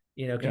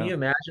 Can yeah, you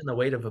imagine the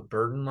weight of a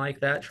burden like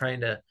that,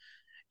 trying to,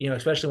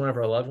 especially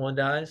whenever a loved one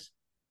dies,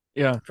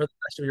 yeah, for the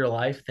rest of your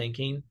life,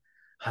 thinking,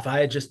 if I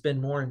had just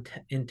been more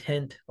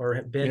intent or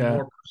have been yeah,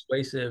 more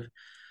persuasive,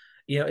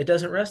 it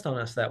doesn't rest on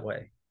us that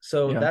way.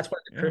 So yeah, that's why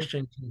the yeah,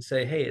 Christian can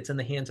say, hey, it's in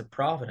the hands of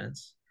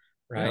providence,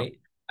 yeah, right?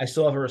 I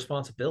still have a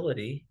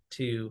responsibility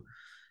to,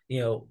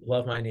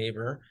 love my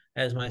neighbor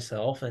as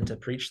myself, and to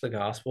preach the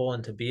gospel,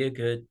 and to be a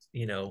good,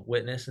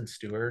 witness and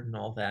steward and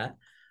all that.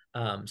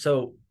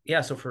 So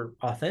yeah, so for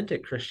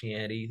authentic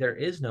Christianity, there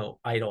is no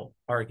idol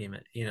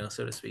argument,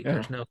 so to speak. yeah,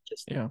 There's no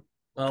just, yeah,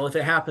 well, if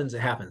it happens,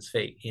 it happens,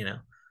 fate,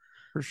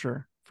 for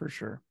sure, for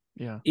sure,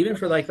 yeah, even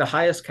for like the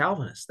highest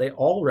Calvinists, they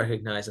all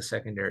recognize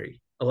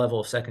a level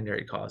of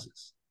secondary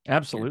causes. You know?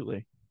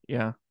 absolutely,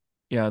 yeah,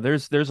 yeah.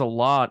 There's a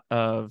lot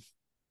of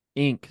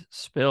ink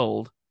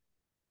spilled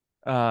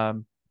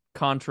um,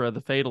 contra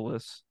the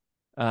fatalists,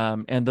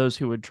 and those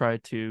who would try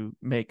to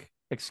make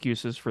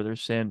excuses for their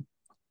sin.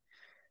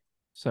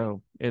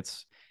 So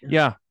it's, Yeah.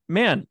 yeah,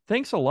 man,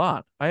 thanks a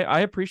lot.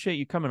 I appreciate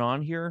you coming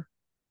on here.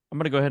 I'm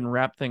going to go ahead and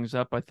wrap things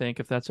up, I think,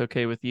 if that's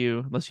okay with you,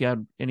 unless you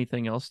had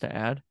anything else to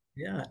add.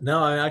 Yeah.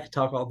 No, I could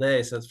talk all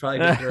day, so it's probably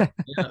good to wrap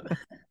it up.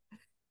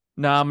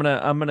 No, I'm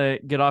gonna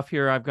get off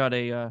here. I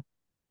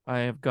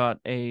have got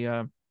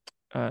a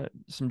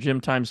some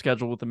gym time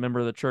scheduled with a member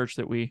of the church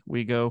that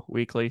we go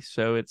weekly,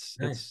 so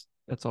Nice.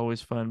 it's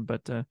always fun.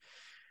 But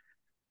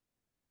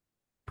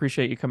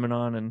appreciate you coming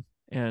on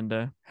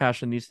and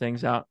hashing these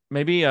things out.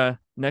 Maybe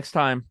next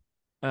time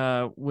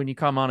when you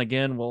come on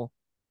again,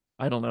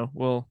 I don't know,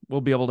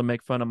 we'll be able to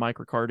make fun of Mike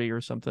Riccardi or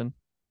something.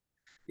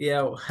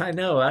 Yeah, I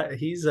know.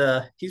 He's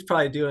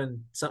probably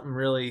doing something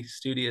really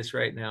studious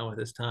right now with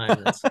his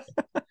time. That's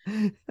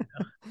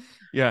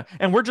Yeah,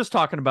 and we're just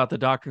talking about the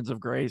doctrines of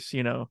grace,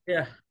 yeah.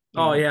 you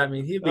Oh know. yeah, I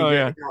mean he'd be Oh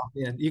good. yeah. Oh,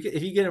 man,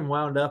 if you get him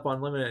wound up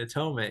on limited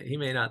atonement, he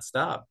may not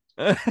stop.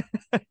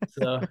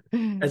 So,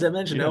 as I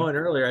mentioned Yeah. Owen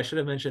earlier, I should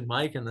have mentioned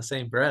Mike in the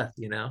same breath.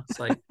 It's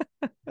like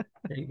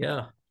there you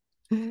go.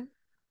 It's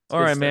All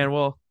good right, stuff. man.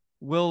 Well,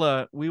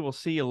 we will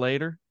see you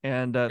later,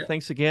 and Yep.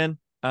 thanks again.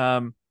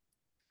 And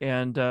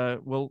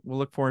we'll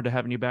look forward to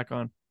having you back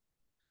on.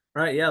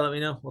 All right. Yeah. Let me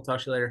know. We'll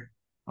talk to you later.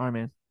 All right,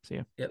 man. See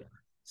you. Yep.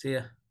 See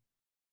ya.